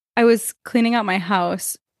like, I was cleaning out my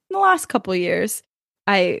house in the last couple of years.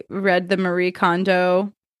 I read the Marie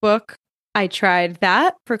Kondo book. I tried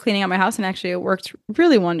that for cleaning out my house, and actually it worked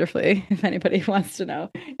really wonderfully. If anybody wants to know,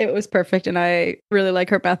 it was perfect. And I really like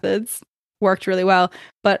her methods, worked really well.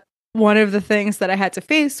 But one of the things that I had to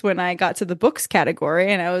face when I got to the books category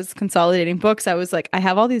and I was consolidating books, I was like, I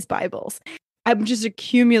have all these Bibles I'm just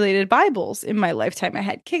accumulated Bibles in my lifetime. I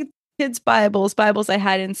had kids' Bibles, Bibles I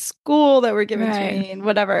had in school that were given to me, and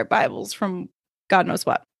whatever, Bibles from God knows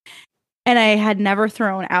what. And I had never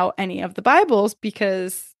thrown out any of the Bibles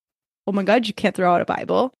because, oh my God, you can't throw out a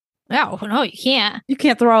Bible. No, you can't. You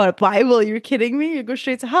can't throw out a Bible. You're kidding me? You go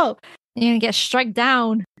straight to hell. You're going to get struck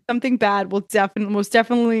down. Something bad will most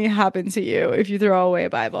definitely happen to you if you throw away a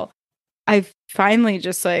Bible. I finally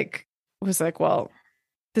just was like, well,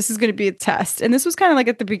 this is going to be a test. And this was kind of like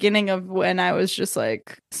at the beginning of when I was just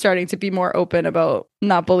like starting to be more open about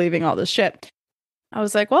not believing all this shit. I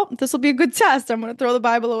was like, well, this will be a good test. I'm going to throw the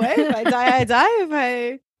Bible away. If I die, I die.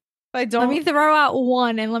 If I don't, let me throw out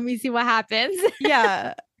one and let me see what happens.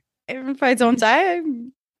 Yeah. If I don't die,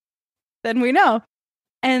 then we know.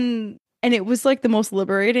 And it was like the most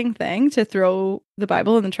liberating thing to throw the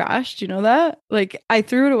Bible in the trash. Do you know that? Like I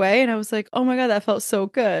threw it away and I was like, oh my God, that felt so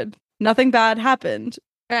good. Nothing bad happened.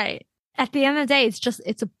 Right. At the end of the day, it's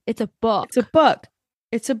a book. It's a book.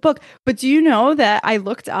 It's a book. But do you know that I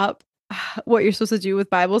looked up what you're supposed to do with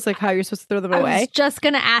Bibles, like how you're supposed to throw them away? I was just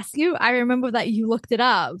going to ask you. I remember that you looked it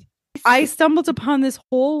up. I stumbled upon this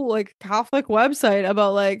whole like Catholic website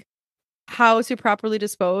about like how to properly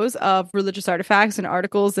dispose of religious artifacts and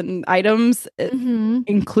articles and items,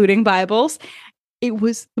 including Bibles. It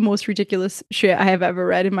was the most ridiculous shit I have ever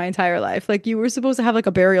read in my entire life. Like you were supposed to have like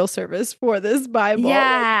a burial service for this Bible.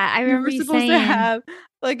 Yeah, I remember you were supposed to have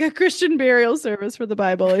like a Christian burial service for the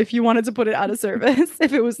Bible if you wanted to put it out of service,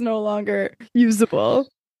 if it was no longer usable.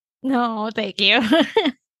 No, thank you.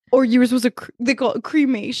 Or you were supposed to, they call it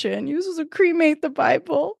cremation. You were supposed to cremate the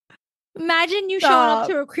Bible. Imagine you showing up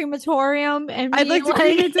to a crematorium and I'd like to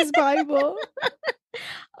cremate this Bible.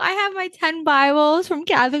 I have my 10 Bibles from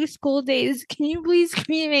Catholic school days. Can you please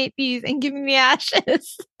cremate these and give me the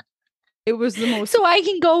ashes? It was the most so I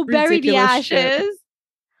can go bury the ashes. Shit.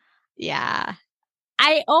 Yeah.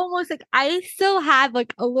 I still have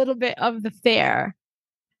like a little bit of the fear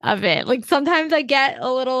of it. Like sometimes I get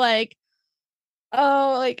a little like,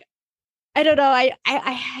 oh, like I don't know.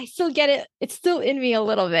 I still get it. It's still in me a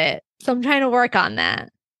little bit. So I'm trying to work on that.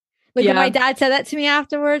 Like when my dad said that to me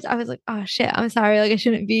afterwards, I was like, oh shit, I'm sorry. Like I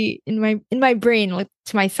shouldn't be in my brain, like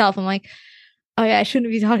to myself. I'm like, oh yeah, I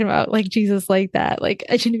shouldn't be talking about like Jesus like that. Like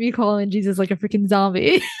I shouldn't be calling Jesus like a freaking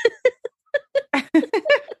zombie.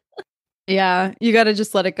 Yeah, you got to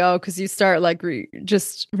just let it go because you start like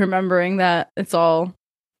just remembering that it's all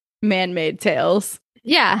man-made tales.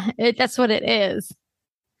 Yeah, that's what it is.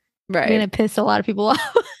 Right. You're gonna piss a lot of people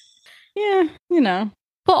off. Yeah, you know.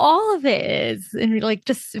 But all of it is, and like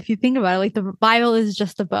just if you think about it, like the Bible is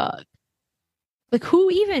just a book. Like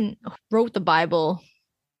who even wrote the Bible?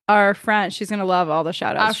 Our friend, she's gonna love all the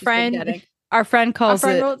shout outs. Our friend calls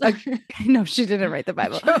it. No, she didn't write the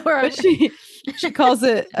Bible. But she calls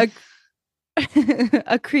it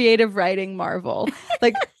a creative writing marvel.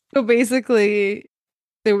 Like so, basically,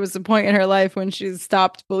 there was a point in her life when she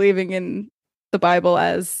stopped believing in the Bible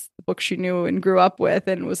as the book she knew and grew up with,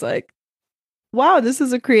 and was like, "Wow, this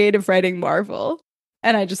is a creative writing marvel,"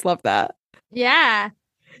 and I just love that. Yeah.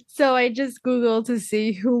 So I just Googled to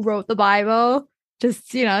see who wrote the Bible.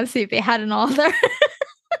 Just, see if they had an author.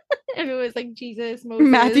 If it was like Jesus, Moses,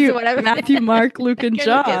 Matthew, whatever. Matthew, Mark, Luke, and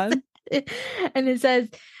John. And it says,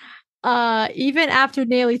 even after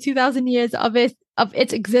nearly 2,000 years of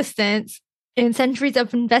its existence and centuries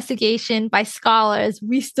of investigation by scholars,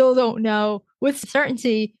 we still don't know with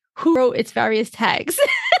certainty who wrote its various texts.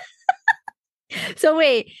 So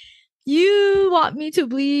wait, you want me to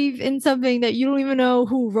believe in something that you don't even know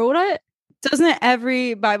who wrote it? Doesn't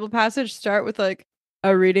every Bible passage start with like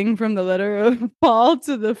a reading from the letter of Paul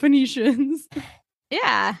to the Phoenicians?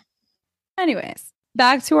 Yeah. Anyways,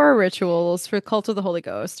 back to our rituals for Cult of the Holy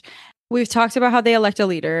Ghost. We've talked about how they elect a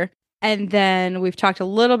leader, and then we've talked a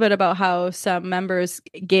little bit about how some members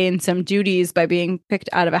gain some duties by being picked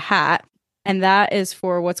out of a hat, and that is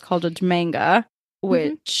for what's called a demanga,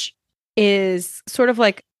 which is sort of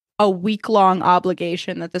like a week-long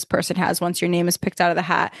obligation that this person has. Once your name is picked out of the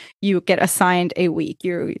hat, you get assigned a week.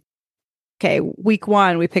 Okay, week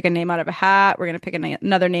 1, we pick a name out of a hat. We're going to pick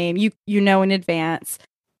another name. You know in advance.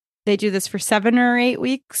 They do this for 7 or 8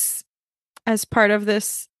 weeks as part of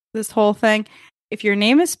this whole thing. If your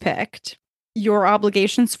name is picked, your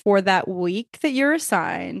obligations for that week that you're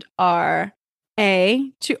assigned are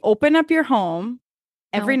A, to open up your home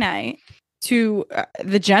every night to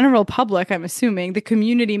the general public, I'm assuming, the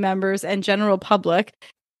community members and general public,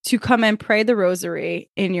 to come and pray the rosary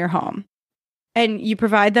in your home. And you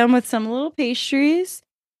provide them with some little pastries.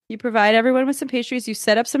 You provide everyone with some pastries. You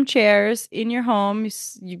set up some chairs in your home.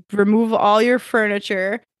 You remove all your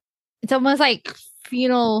furniture. It's almost like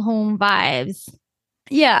funeral home vibes.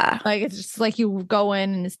 Yeah. Like it's just like you go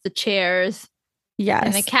in and it's the chairs. Yes.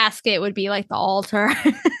 And the casket would be like the altar.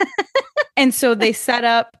 And so they set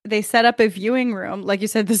up a viewing room. Like you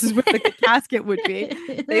said, this is where like, the casket would be.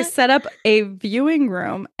 They set up a viewing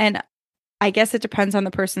room, and I guess it depends on the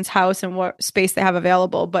person's house and what space they have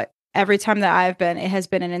available. But every time that I've been, it has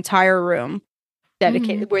been an entire room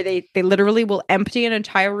dedicated where they literally will empty an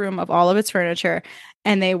entire room of all of its furniture,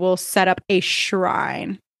 and they will set up a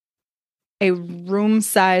shrine, a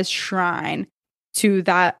room-sized shrine to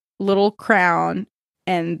that little crown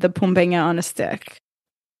and the pumbenya on a stick.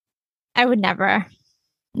 I would never.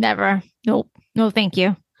 Nope. No, thank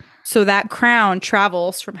you. So that crown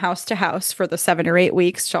travels from house to house for the 7 or 8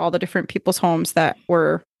 weeks to all the different people's homes that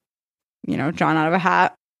were, drawn out of a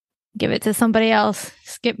hat. Give it to somebody else.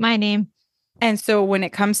 Skip my name. And so when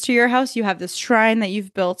it comes to your house, you have this shrine that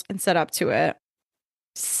you've built and set up to it.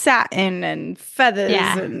 Satin and feathers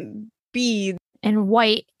and beads. And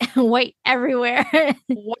white everywhere.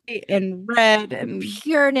 White and red and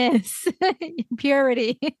pureness,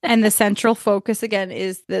 purity. And the central focus again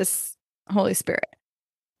is this Holy Spirit.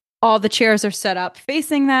 All the chairs are set up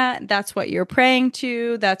facing that. That's what you're praying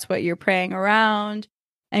to. That's what you're praying around.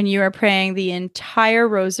 And you are praying the entire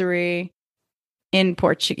rosary in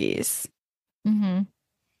Portuguese.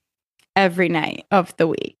 Every night of the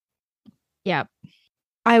week. Yep.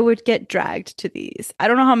 I would get dragged to these. I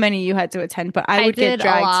don't know how many you had to attend, but I would get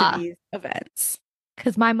dragged to these events.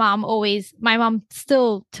 Because my mom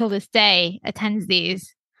still till this day attends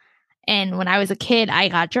these. And when I was a kid, I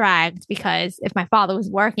got dragged because if my father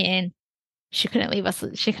was working, she couldn't leave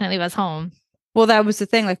us home. Well, that was the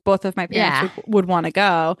thing. Like both of my parents would want to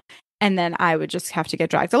go. And then I would just have to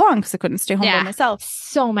get dragged along because I couldn't stay home by myself.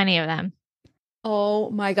 So many of them.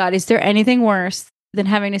 Oh my God. Is there anything worse than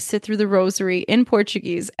having to sit through the rosary in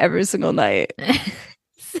Portuguese every single night?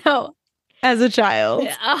 So, as a child.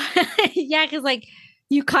 Yeah, because like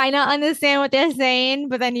you kind of understand what they're saying,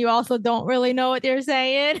 but then you also don't really know what they're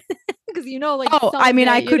saying. Because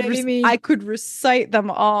I could recite them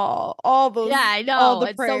all those. Yeah, I know. All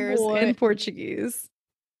the prayers in Portuguese.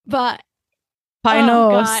 But Pai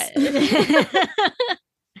Nos.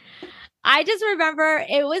 I just remember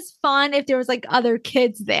it was fun if there was like other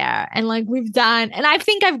kids there, and like we've done, and I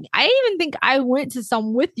even think I went to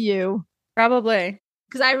some with you, probably,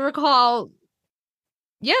 because I recall.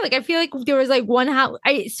 Yeah, like I feel like there was like one house.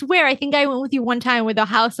 I swear, I think I went with you one time where the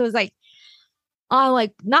house was like on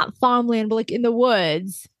like not farmland, but like in the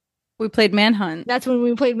woods. We played Manhunt. That's when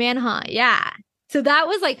we played Manhunt. Yeah, so that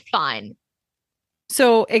was like fun.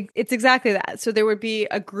 So it's exactly that. So there would be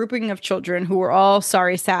a grouping of children who were all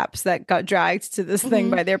sorry saps that got dragged to this thing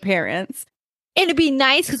by their parents. And it'd be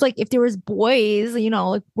nice because, like, if there was boys,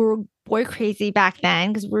 like we were boy crazy back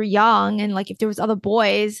then because we were young, and like if there was other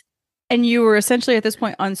boys, and you were essentially at this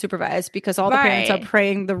point unsupervised because all the parents are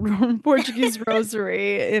praying the Portuguese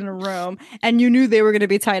rosary in a room, and you knew they were going to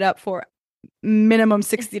be tied up for minimum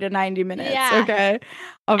 60 to 90 minutes. Okay,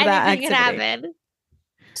 of that activity. Could happen.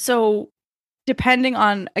 So, depending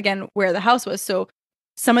on, again, where the house was. So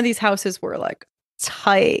some of these houses were like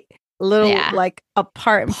tight, little like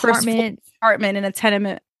first apartment in a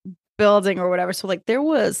tenement building or whatever. So like there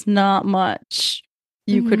was not much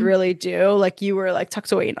you could really do. Like you were like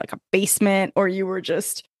tucked away in like a basement, or you were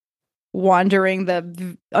just wandering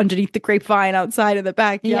underneath the grapevine outside in the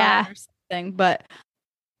backyard or something. But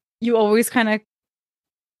you always kind of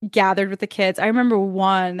gathered with the kids. I remember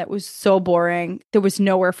one that was so boring. There was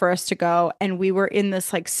nowhere for us to go, and we were in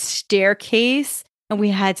this like staircase, and we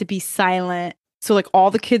had to be silent. So like all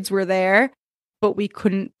the kids were there, but we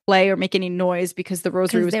couldn't play or make any noise because the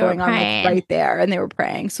rosary was going on like right there, and they were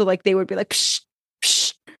praying. So like they would be like psh,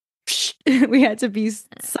 psh, psh. We had to be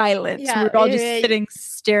silent. So we were all just sitting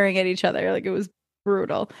staring at each other. Like it was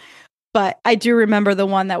brutal. But I do remember the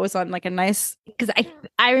one that was on like a nice, because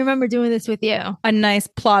I remember doing this with you, a nice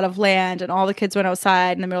plot of land, and all the kids went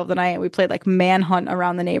outside in the middle of the night, and we played like Manhunt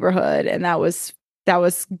around the neighborhood, and that was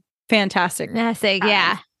fantastic.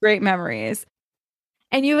 Yeah, great memories.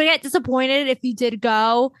 And you would get disappointed if you did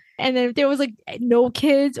go, and then if there was like no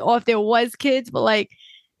kids, or if there was kids, but like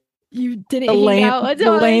you didn't hang out.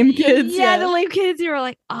 The lame kids. Yeah, the lame kids. You were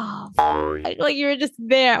like, oh, like you were just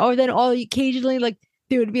there, or then occasionally like.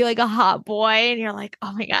 There would be like a hot boy, and you're like,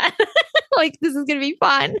 oh my God, like this is going to be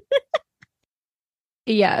fun.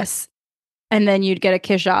 Yes. And then you'd get a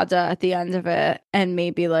queijada at the end of it, and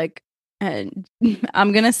maybe like, and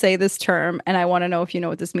I'm going to say this term, and I want to know if you know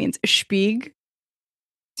what this means. Spieg.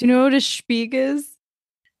 Do you know what a spieg is?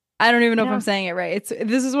 I don't even know if I'm saying it right.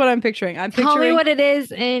 This is what I'm picturing. Tell me what it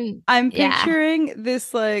is. I'm picturing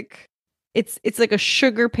this like It's like a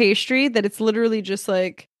sugar pastry that it's literally just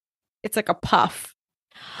like it's like a puff.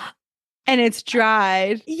 And it's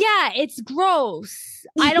dried. Yeah, it's gross.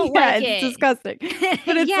 I don't Yeah, like it's it. disgusting.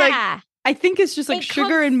 But it's like Yeah. I think it's just like It sugar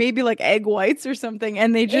comes- and maybe like egg whites or something.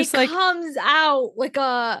 And they just it like comes out like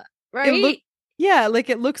a it look right. yeah, like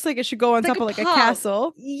it looks like it should go on It's like top of like a puff.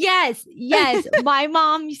 castle. Yes, yes. My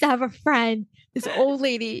mom used to have a friend, this old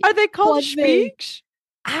lady. Are they called One thing- speech?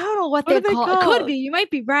 I don't know what What are they're they called. It could called? be. You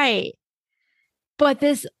might be right. But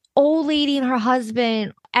this old lady and her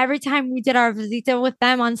husband, every time we did our visita with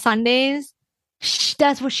them on Sundays,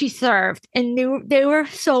 that's what she served. And they were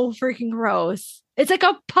so freaking gross. It's like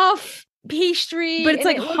a puff pastry. But it's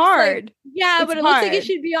and like it looks hard. yeah, It's but it looks like it hard.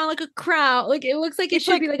 should be on like a crown. Like it looks like it It's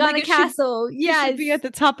should be like on a it should- castle. It Yes. should be at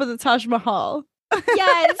the top of the Taj Mahal.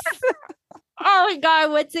 Yes. Oh my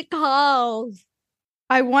god, what's it called?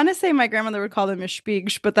 I want to say my grandmother would call them a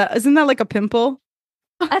spiegel, but that isn't that like a pimple?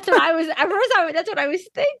 That's what I was at first. That's what I was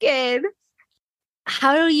thinking.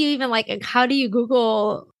 How do you even like? How do you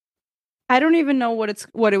Google? I don't even know what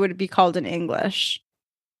it would be called in English.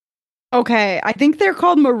 Okay, I think they're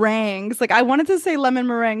called meringues. Like I wanted to say lemon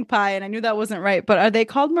meringue pie, and I knew that wasn't right. But are they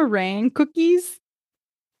called meringue cookies?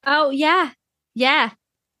 Oh yeah, yeah.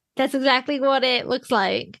 That's exactly what it looks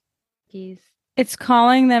like. Jeez. It's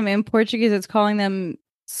calling them in Portuguese. It's calling them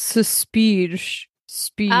suspige.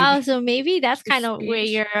 Speed. Oh, so maybe that's kind of where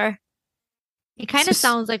Suspige. you're. It kind of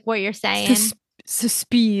sounds like what you're saying.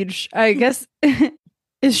 Suspige. I guess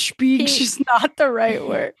is spieg just not the right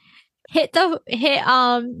word. Hit the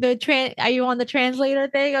are you on the translator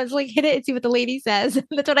thing? I was like, hit it and see what the lady says.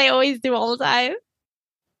 That's what I always do all the time.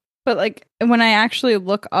 But like when I actually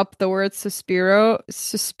look up the word suspige,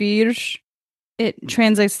 it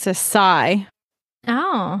translates to sigh.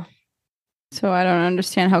 Oh. So I don't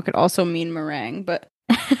understand how it could also mean meringue, but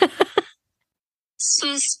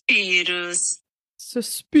Suspiros.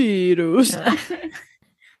 Suspiros.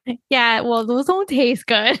 Yeah, well, those don't taste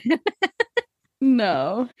good.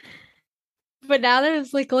 No. But now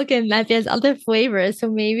there's like looking that there's other flavors, so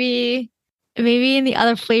maybe in the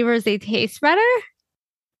other flavors they taste better.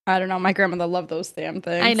 I don't know. My grandmother loved those damn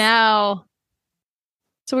things. I know.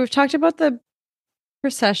 So we've talked about the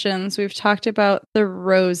processions. We've talked about the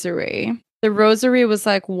rosary. The rosary was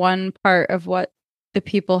like one part of what the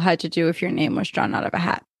people had to do if your name was drawn out of a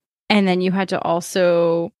hat. And then you had to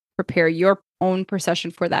also prepare your own procession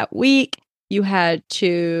for that week. You had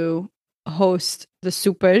to host the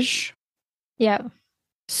soupage. Yeah.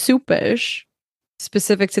 Soupage,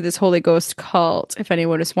 specific to this Holy Ghost cult, if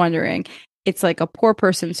anyone is wondering. It's like a poor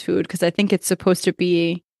person's food because I think it's supposed to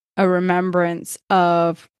be a remembrance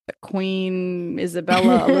of Queen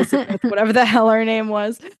Isabella, Elizabeth, whatever the hell her name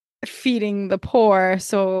was, feeding the poor.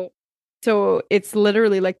 So it's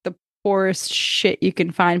literally like the poorest shit you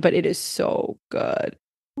can find, but it is so good.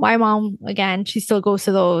 My mom, again, she still goes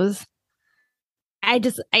to those.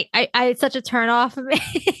 It's such a turn off for me.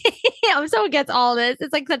 I'm so against all this.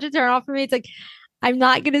 It's like such a turn off for me. It's like I'm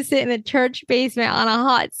not gonna sit in a church basement on a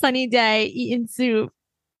hot sunny day eating soup.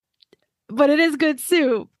 But it is good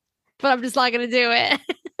soup. But I'm just not gonna do it.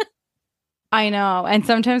 I know. And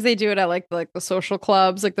sometimes they do it at like the social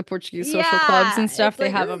clubs, like the Portuguese social clubs and stuff. They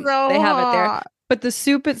have them. They have it there. But the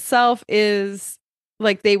soup itself is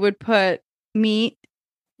like they would put meat.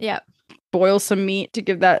 Yeah. Boil some meat to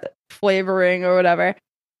give that flavoring or whatever.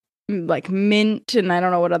 Like mint and I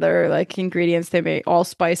don't know what other like ingredients they make.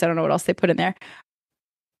 Allspice. I don't know what else they put in there.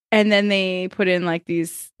 And then they put in like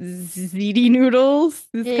these ziti noodles.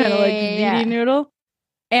 This kind of like ziti noodle.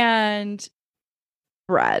 And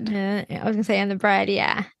bread. I was gonna say, and the bread,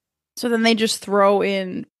 yeah. So then they just throw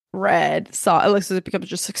in bread. It looks as it becomes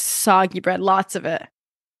just like soggy bread. Lots of it.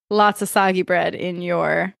 Lots of soggy bread in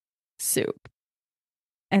your soup.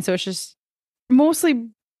 And so it's just mostly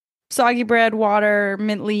soggy bread, water,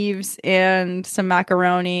 mint leaves, and some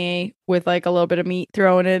macaroni with like a little bit of meat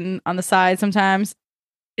thrown in on the side sometimes.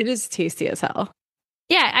 It is tasty as hell.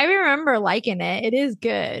 Yeah, I remember liking it. It is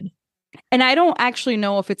good. And I don't actually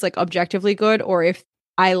know if it's like objectively good or if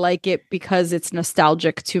I like it because it's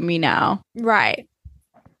nostalgic to me now. Right.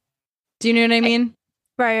 Do you know what I mean?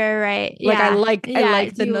 Right. Like yeah. I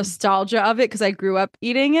like the you- nostalgia of it because I grew up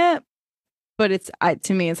eating it. But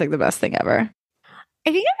to me, it's like the best thing ever.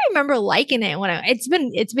 I think I remember liking it when it's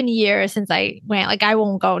been years since I went. Like I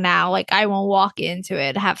won't go now. Like I won't walk into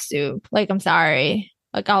it, have soup. Like I'm sorry.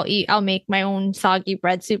 Like I'll make my own soggy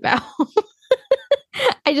bread soup at home.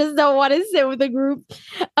 I just don't want to sit with a group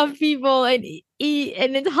of people and eat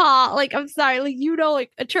and it's hot. Like I'm sorry. Like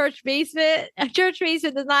like a church basement. A church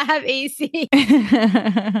basement does not have AC.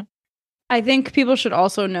 I think people should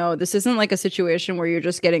also know this isn't like a situation where you're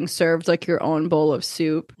just getting served like your own bowl of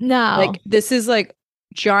soup. No. Like this is like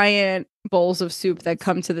giant bowls of soup that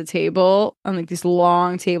come to the table on like these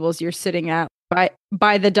long tables you're sitting at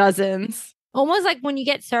by the dozens. Almost like when you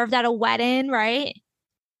get served at a wedding, right?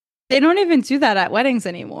 They don't even do that at weddings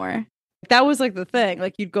anymore. That was like the thing.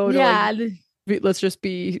 Like you'd go to let's just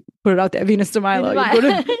put it out there, Venus de Milo.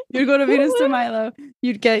 You'd go to Venus de Milo.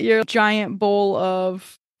 You'd get your giant bowl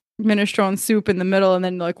of minestrone soup in the middle, and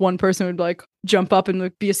then like one person would like jump up and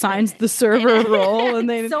like be assigned the server role, and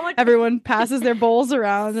then everyone passes their bowls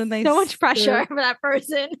around, and they so much pressure for that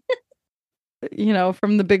person. You know,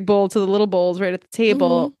 from the big bowl to the little bowls right at the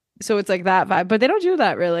table. Mm-hmm. So it's like that vibe, but they don't do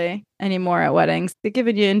that really anymore at weddings. They're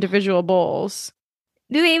giving you individual bowls.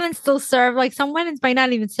 Do they even still serve? Like some weddings might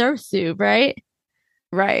not even serve soup, right?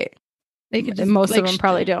 Right. They could just, most of them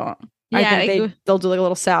probably don't. Yeah, I think they'll do like a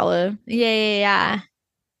little salad. Yeah.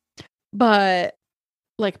 But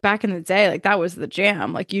like back in the day, like that was the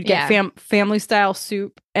jam. Like you'd get family style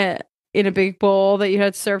soup in a big bowl that you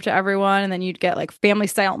had served to everyone, and then you'd get like family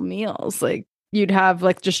style meals. Like you'd have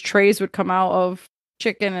like just trays would come out of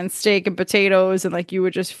chicken and steak and potatoes, and like you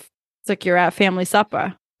would just it's like you're at family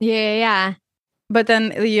supper. Yeah. But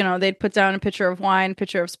then, you know, they'd put down a pitcher of wine,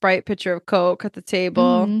 pitcher of Sprite, pitcher of Coke at the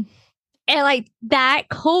table. Mm-hmm. And like that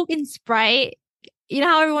Coke and Sprite, you know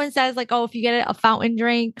how everyone says like, oh, if you get a fountain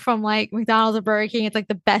drink from like McDonald's or Burger King, it's like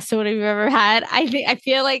the best soda you've ever had. I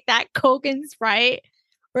feel like that Coke and Sprite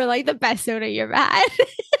were like the best soda you ever had.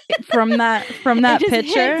 from that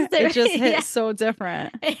pitcher, it just hits so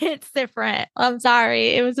different. It's different. I'm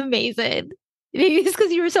sorry. It was amazing. Maybe it's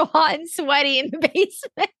because you were so hot and sweaty in the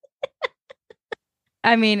basement.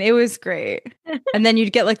 I mean, it was great. And then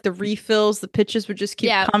you'd get like the refills. The pitchers would just keep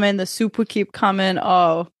coming. The soup would keep coming.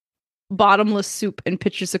 Oh, bottomless soup and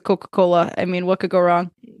pitchers of Coca-Cola. I mean, what could go wrong?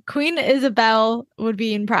 Queen Isabel would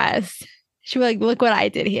be impressed. She'd be like, look what I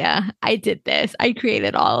did here. I did this. I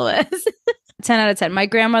created all of this. 10 out of 10. My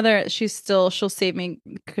grandmother, she'll save me,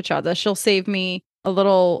 cachada. She'll save me a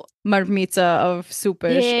little marmita of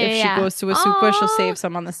soupish. If she goes to a soupish, she'll save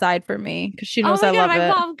some on the side for me because she knows I love it. My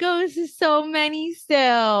mom goes to so many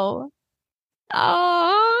still.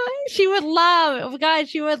 Oh, she would love. Oh my God,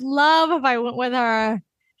 she would love if I went with her.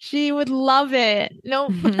 She would love it.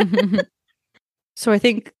 Nope. So I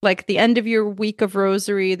think like the end of your week of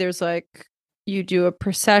rosary, there's like you do a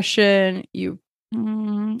procession.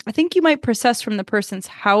 I think you might process from the person's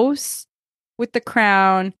house with the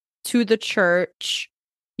crown to the church.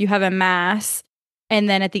 You have a mass, and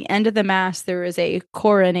then at the end of the mass there is a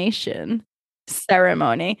coronation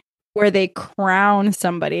ceremony where they crown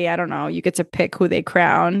somebody. I don't know, you get to pick who they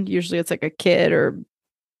crown. Usually it's like a kid or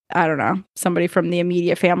I don't know, somebody from the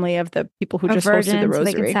immediate family of the people who just hosted the rosary.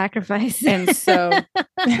 So they can sacrifice. And so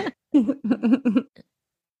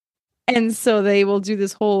and so they will do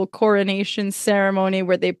this whole coronation ceremony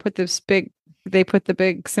where they put the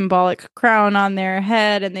big symbolic crown on their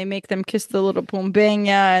head, and they make them kiss the little pombinha,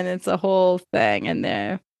 and it's a whole thing. And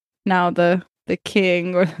they're now the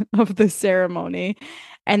king of the ceremony.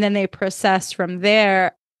 And then they process from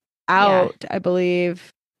there out, I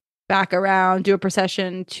believe, back around, do a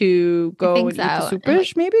procession to go and eat the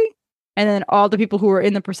soupish, maybe? And then all the people who are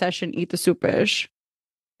in the procession eat the soupish.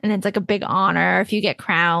 And it's like a big honor if you get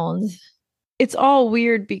crowned. It's all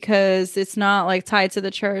weird because it's not like tied to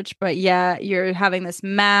the church, but yeah, you're having this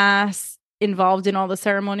mass involved in all the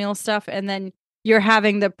ceremonial stuff, and then you're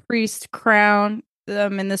having the priest crown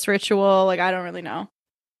them in this ritual. Like, I don't really know.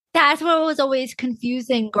 That's what was always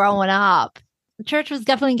confusing growing up. The church was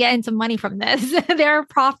definitely getting some money from this. They're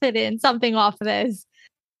profiting something off of this.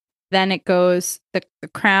 Then it goes, the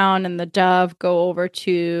crown and the dove go over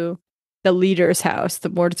to the leader's house, the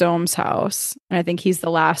Mordome's house. And I think he's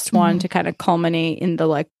the last one to kind of culminate in the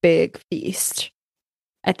like big feast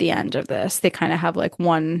at the end of this. They kind of have like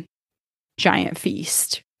one giant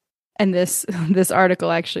feast. And this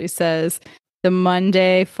article actually says the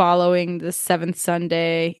Monday following the seventh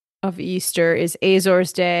Sunday of Easter is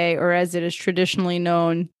Azor's Day, or as it is traditionally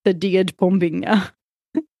known, the Dia de Pombinha.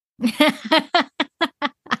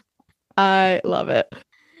 I love it.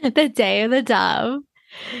 The day of the dove.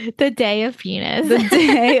 The day of Venus. The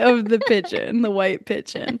day of the pigeon, the white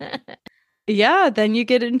pigeon. Yeah, then you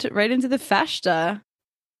get right into the festa.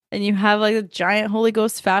 And you have like a giant Holy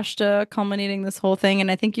Ghost festa culminating this whole thing.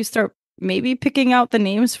 And I think you start maybe picking out the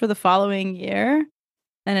names for the following year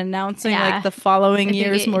and announcing like the following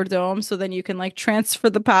year's Mordome. So then you can like transfer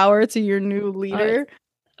the power to your new leader.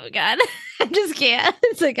 Oh God. I just can't.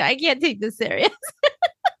 It's like, I can't take this serious.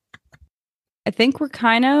 I think we're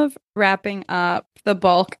kind of wrapping up the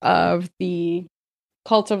bulk of the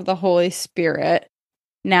Cult of the Holy Spirit.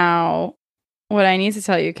 Now, what I need to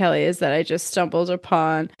tell you, Kelly, is that I just stumbled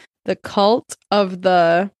upon the Cult of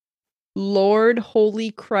the Lord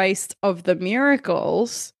Holy Christ of the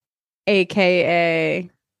Miracles, aka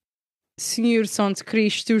Senhor São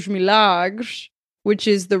Cristo dos Milagres, which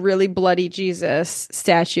is the really bloody Jesus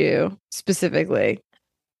statue specifically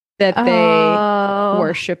that they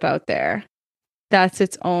worship out there. That's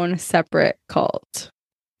its own separate cult.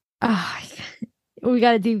 Oh, we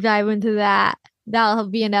got to deep dive into that. That'll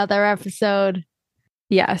be another episode.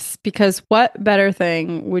 Yes, because what better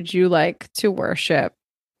thing would you like to worship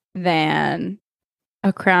than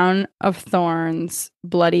a crown of thorns,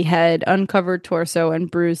 bloody head, uncovered torso,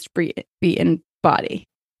 and bruised, beaten body?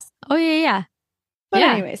 Oh, yeah. But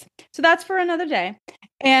anyways, so that's for another day.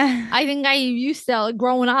 And I think I used to,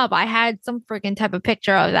 growing up, I had some freaking type of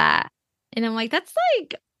picture of that. And I'm like, that's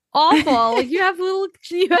like awful. Like you have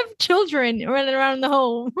children running around the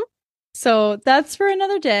home. So that's for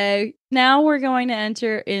another day. Now we're going to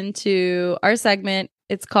enter into our segment.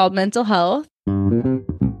 It's called Mental Health.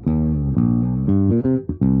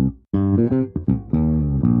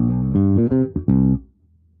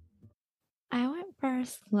 I went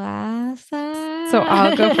first last time. So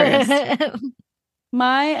I'll go first.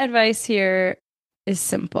 My advice here is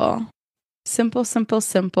simple. Simple.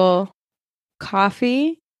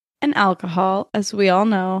 Coffee and alcohol, as we all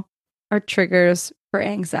know, are triggers for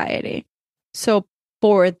anxiety. So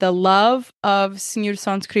for the love of Senhor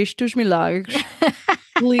São Cristo dos Milagres,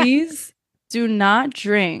 please do not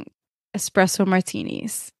drink espresso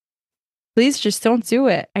martinis. Please just don't do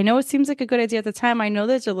it. I know it seems like a good idea at the time. I know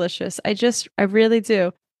they're delicious. I really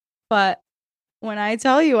do. But when I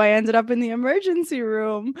tell you I ended up in the emergency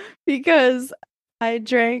room because I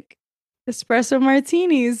drank espresso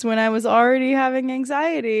martinis when I was already having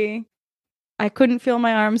anxiety. I couldn't feel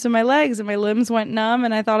my arms and my legs and my limbs went numb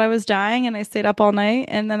and I thought I was dying and I stayed up all night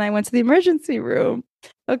and then I went to the emergency room.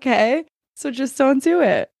 Okay? So just don't do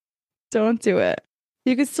it. Don't do it.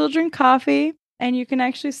 You can still drink coffee and you can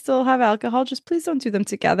actually still have alcohol. Just please don't do them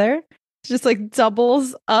together. It just like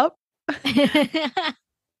doubles up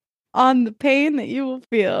on the pain that you will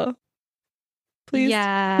feel. Please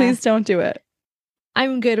don't do it.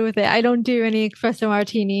 I'm good with it. I don't do any espresso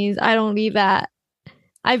martinis. I don't need that.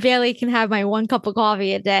 I barely can have my 1 cup of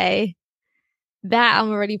coffee a day. That I'm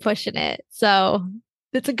already pushing it. So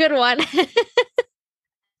it's a good one.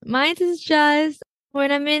 Mine is just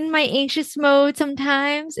when I'm in my anxious mode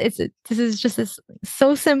sometimes. This is just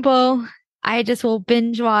so simple. I just will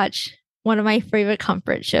binge watch one of my favorite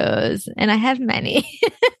comfort shows. And I have many.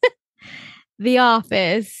 The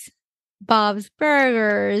Office, Bob's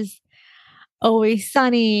Burgers, Always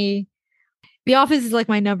Sunny. The Office is like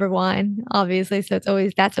my number one, obviously. So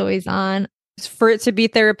that's always on. For it to be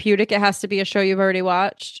therapeutic, it has to be a show you've already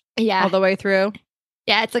watched. Yeah. All the way through.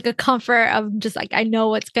 Yeah, it's like a comfort of just like, I know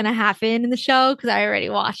what's going to happen in the show because I already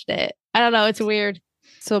watched it. I don't know. It's weird.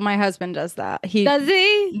 So my husband does that. Does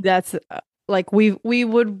he? That's like, we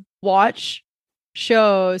would watch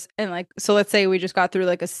shows and like, so let's say we just got through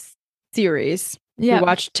like a series. Yeah. We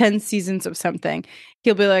watched 10 seasons of something.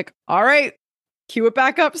 He'll be like, all right, cue it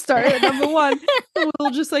back up, start at number 1.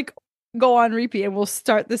 We'll just like go on repeat and we'll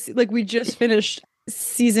start this. Like we just finished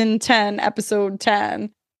season 10, episode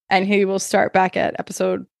 10, and he will start back at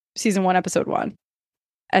season 1, episode 1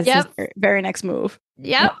 as his very next move.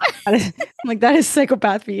 Yep. I'm like, that is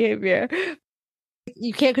psychopath behavior.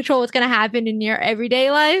 You can't control what's going to happen in your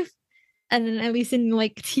everyday life. And then at least in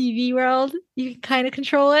like TV world, you can kind of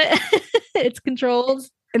control it. It's controlled.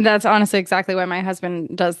 And that's honestly exactly why my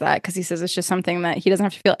husband does that, because he says it's just something that he doesn't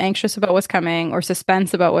have to feel anxious about what's coming or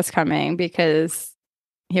suspense about what's coming because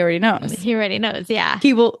he already knows. He already knows, yeah.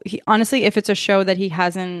 He honestly, if it's a show that he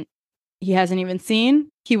hasn't even seen,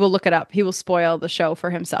 he will look it up. He will spoil the show for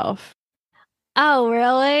himself. Oh,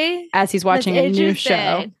 really? As he's watching a new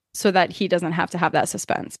show, so that he doesn't have to have that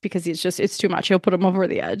suspense because it's too much. He'll put him over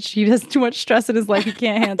the edge. He has too much stress in his life. He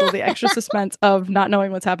can't handle the extra suspense of not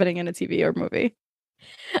knowing what's happening in a TV or movie.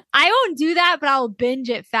 I won't do that, but I'll binge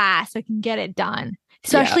it fast so I can get it done.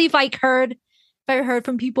 Especially if I heard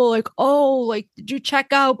from people like, oh, like, did you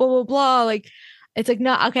check out blah blah blah? Like, it's like,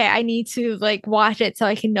 no, okay, I need to like watch it so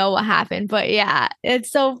I can know what happened. But yeah,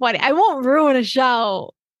 it's so funny. I won't ruin a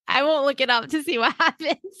show. I won't look it up to see what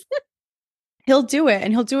happens. He'll do it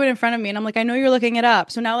and he'll do it in front of me. And I'm like, I know you're looking it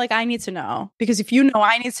up. So now like I need to know, because if you know,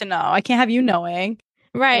 I need to know. I can't have you knowing.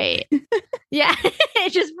 Right. Yeah.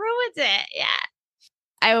 It just ruins it. Yeah.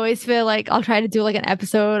 I always feel like I'll try to do like an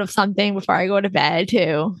episode of something before I go to bed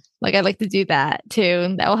too. Like I like to do that too.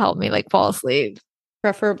 And that will help me like fall asleep.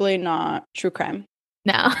 Preferably not true crime.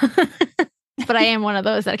 No. but I am one of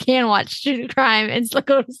those that can watch true crime and still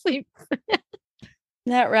go to sleep.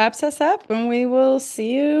 That wraps us up, and we will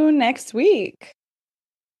see you next week.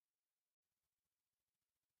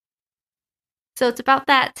 So it's about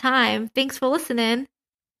that time. Thanks for listening.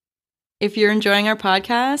 If you're enjoying our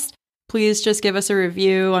podcast, please just give us a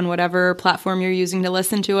review on whatever platform you're using to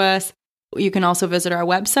listen to us. You can also visit our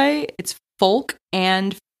website. It's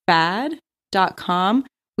folkandfad.com.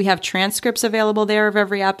 We have transcripts available there of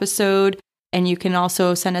every episode, and you can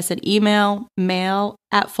also send us an email,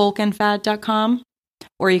 mail@folkandfad.com,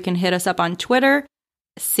 or you can hit us up on Twitter.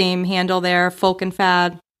 Same handle there,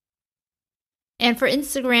 folkandfad. And for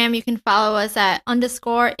Instagram, you can follow us at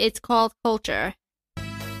 _It's Called Culture.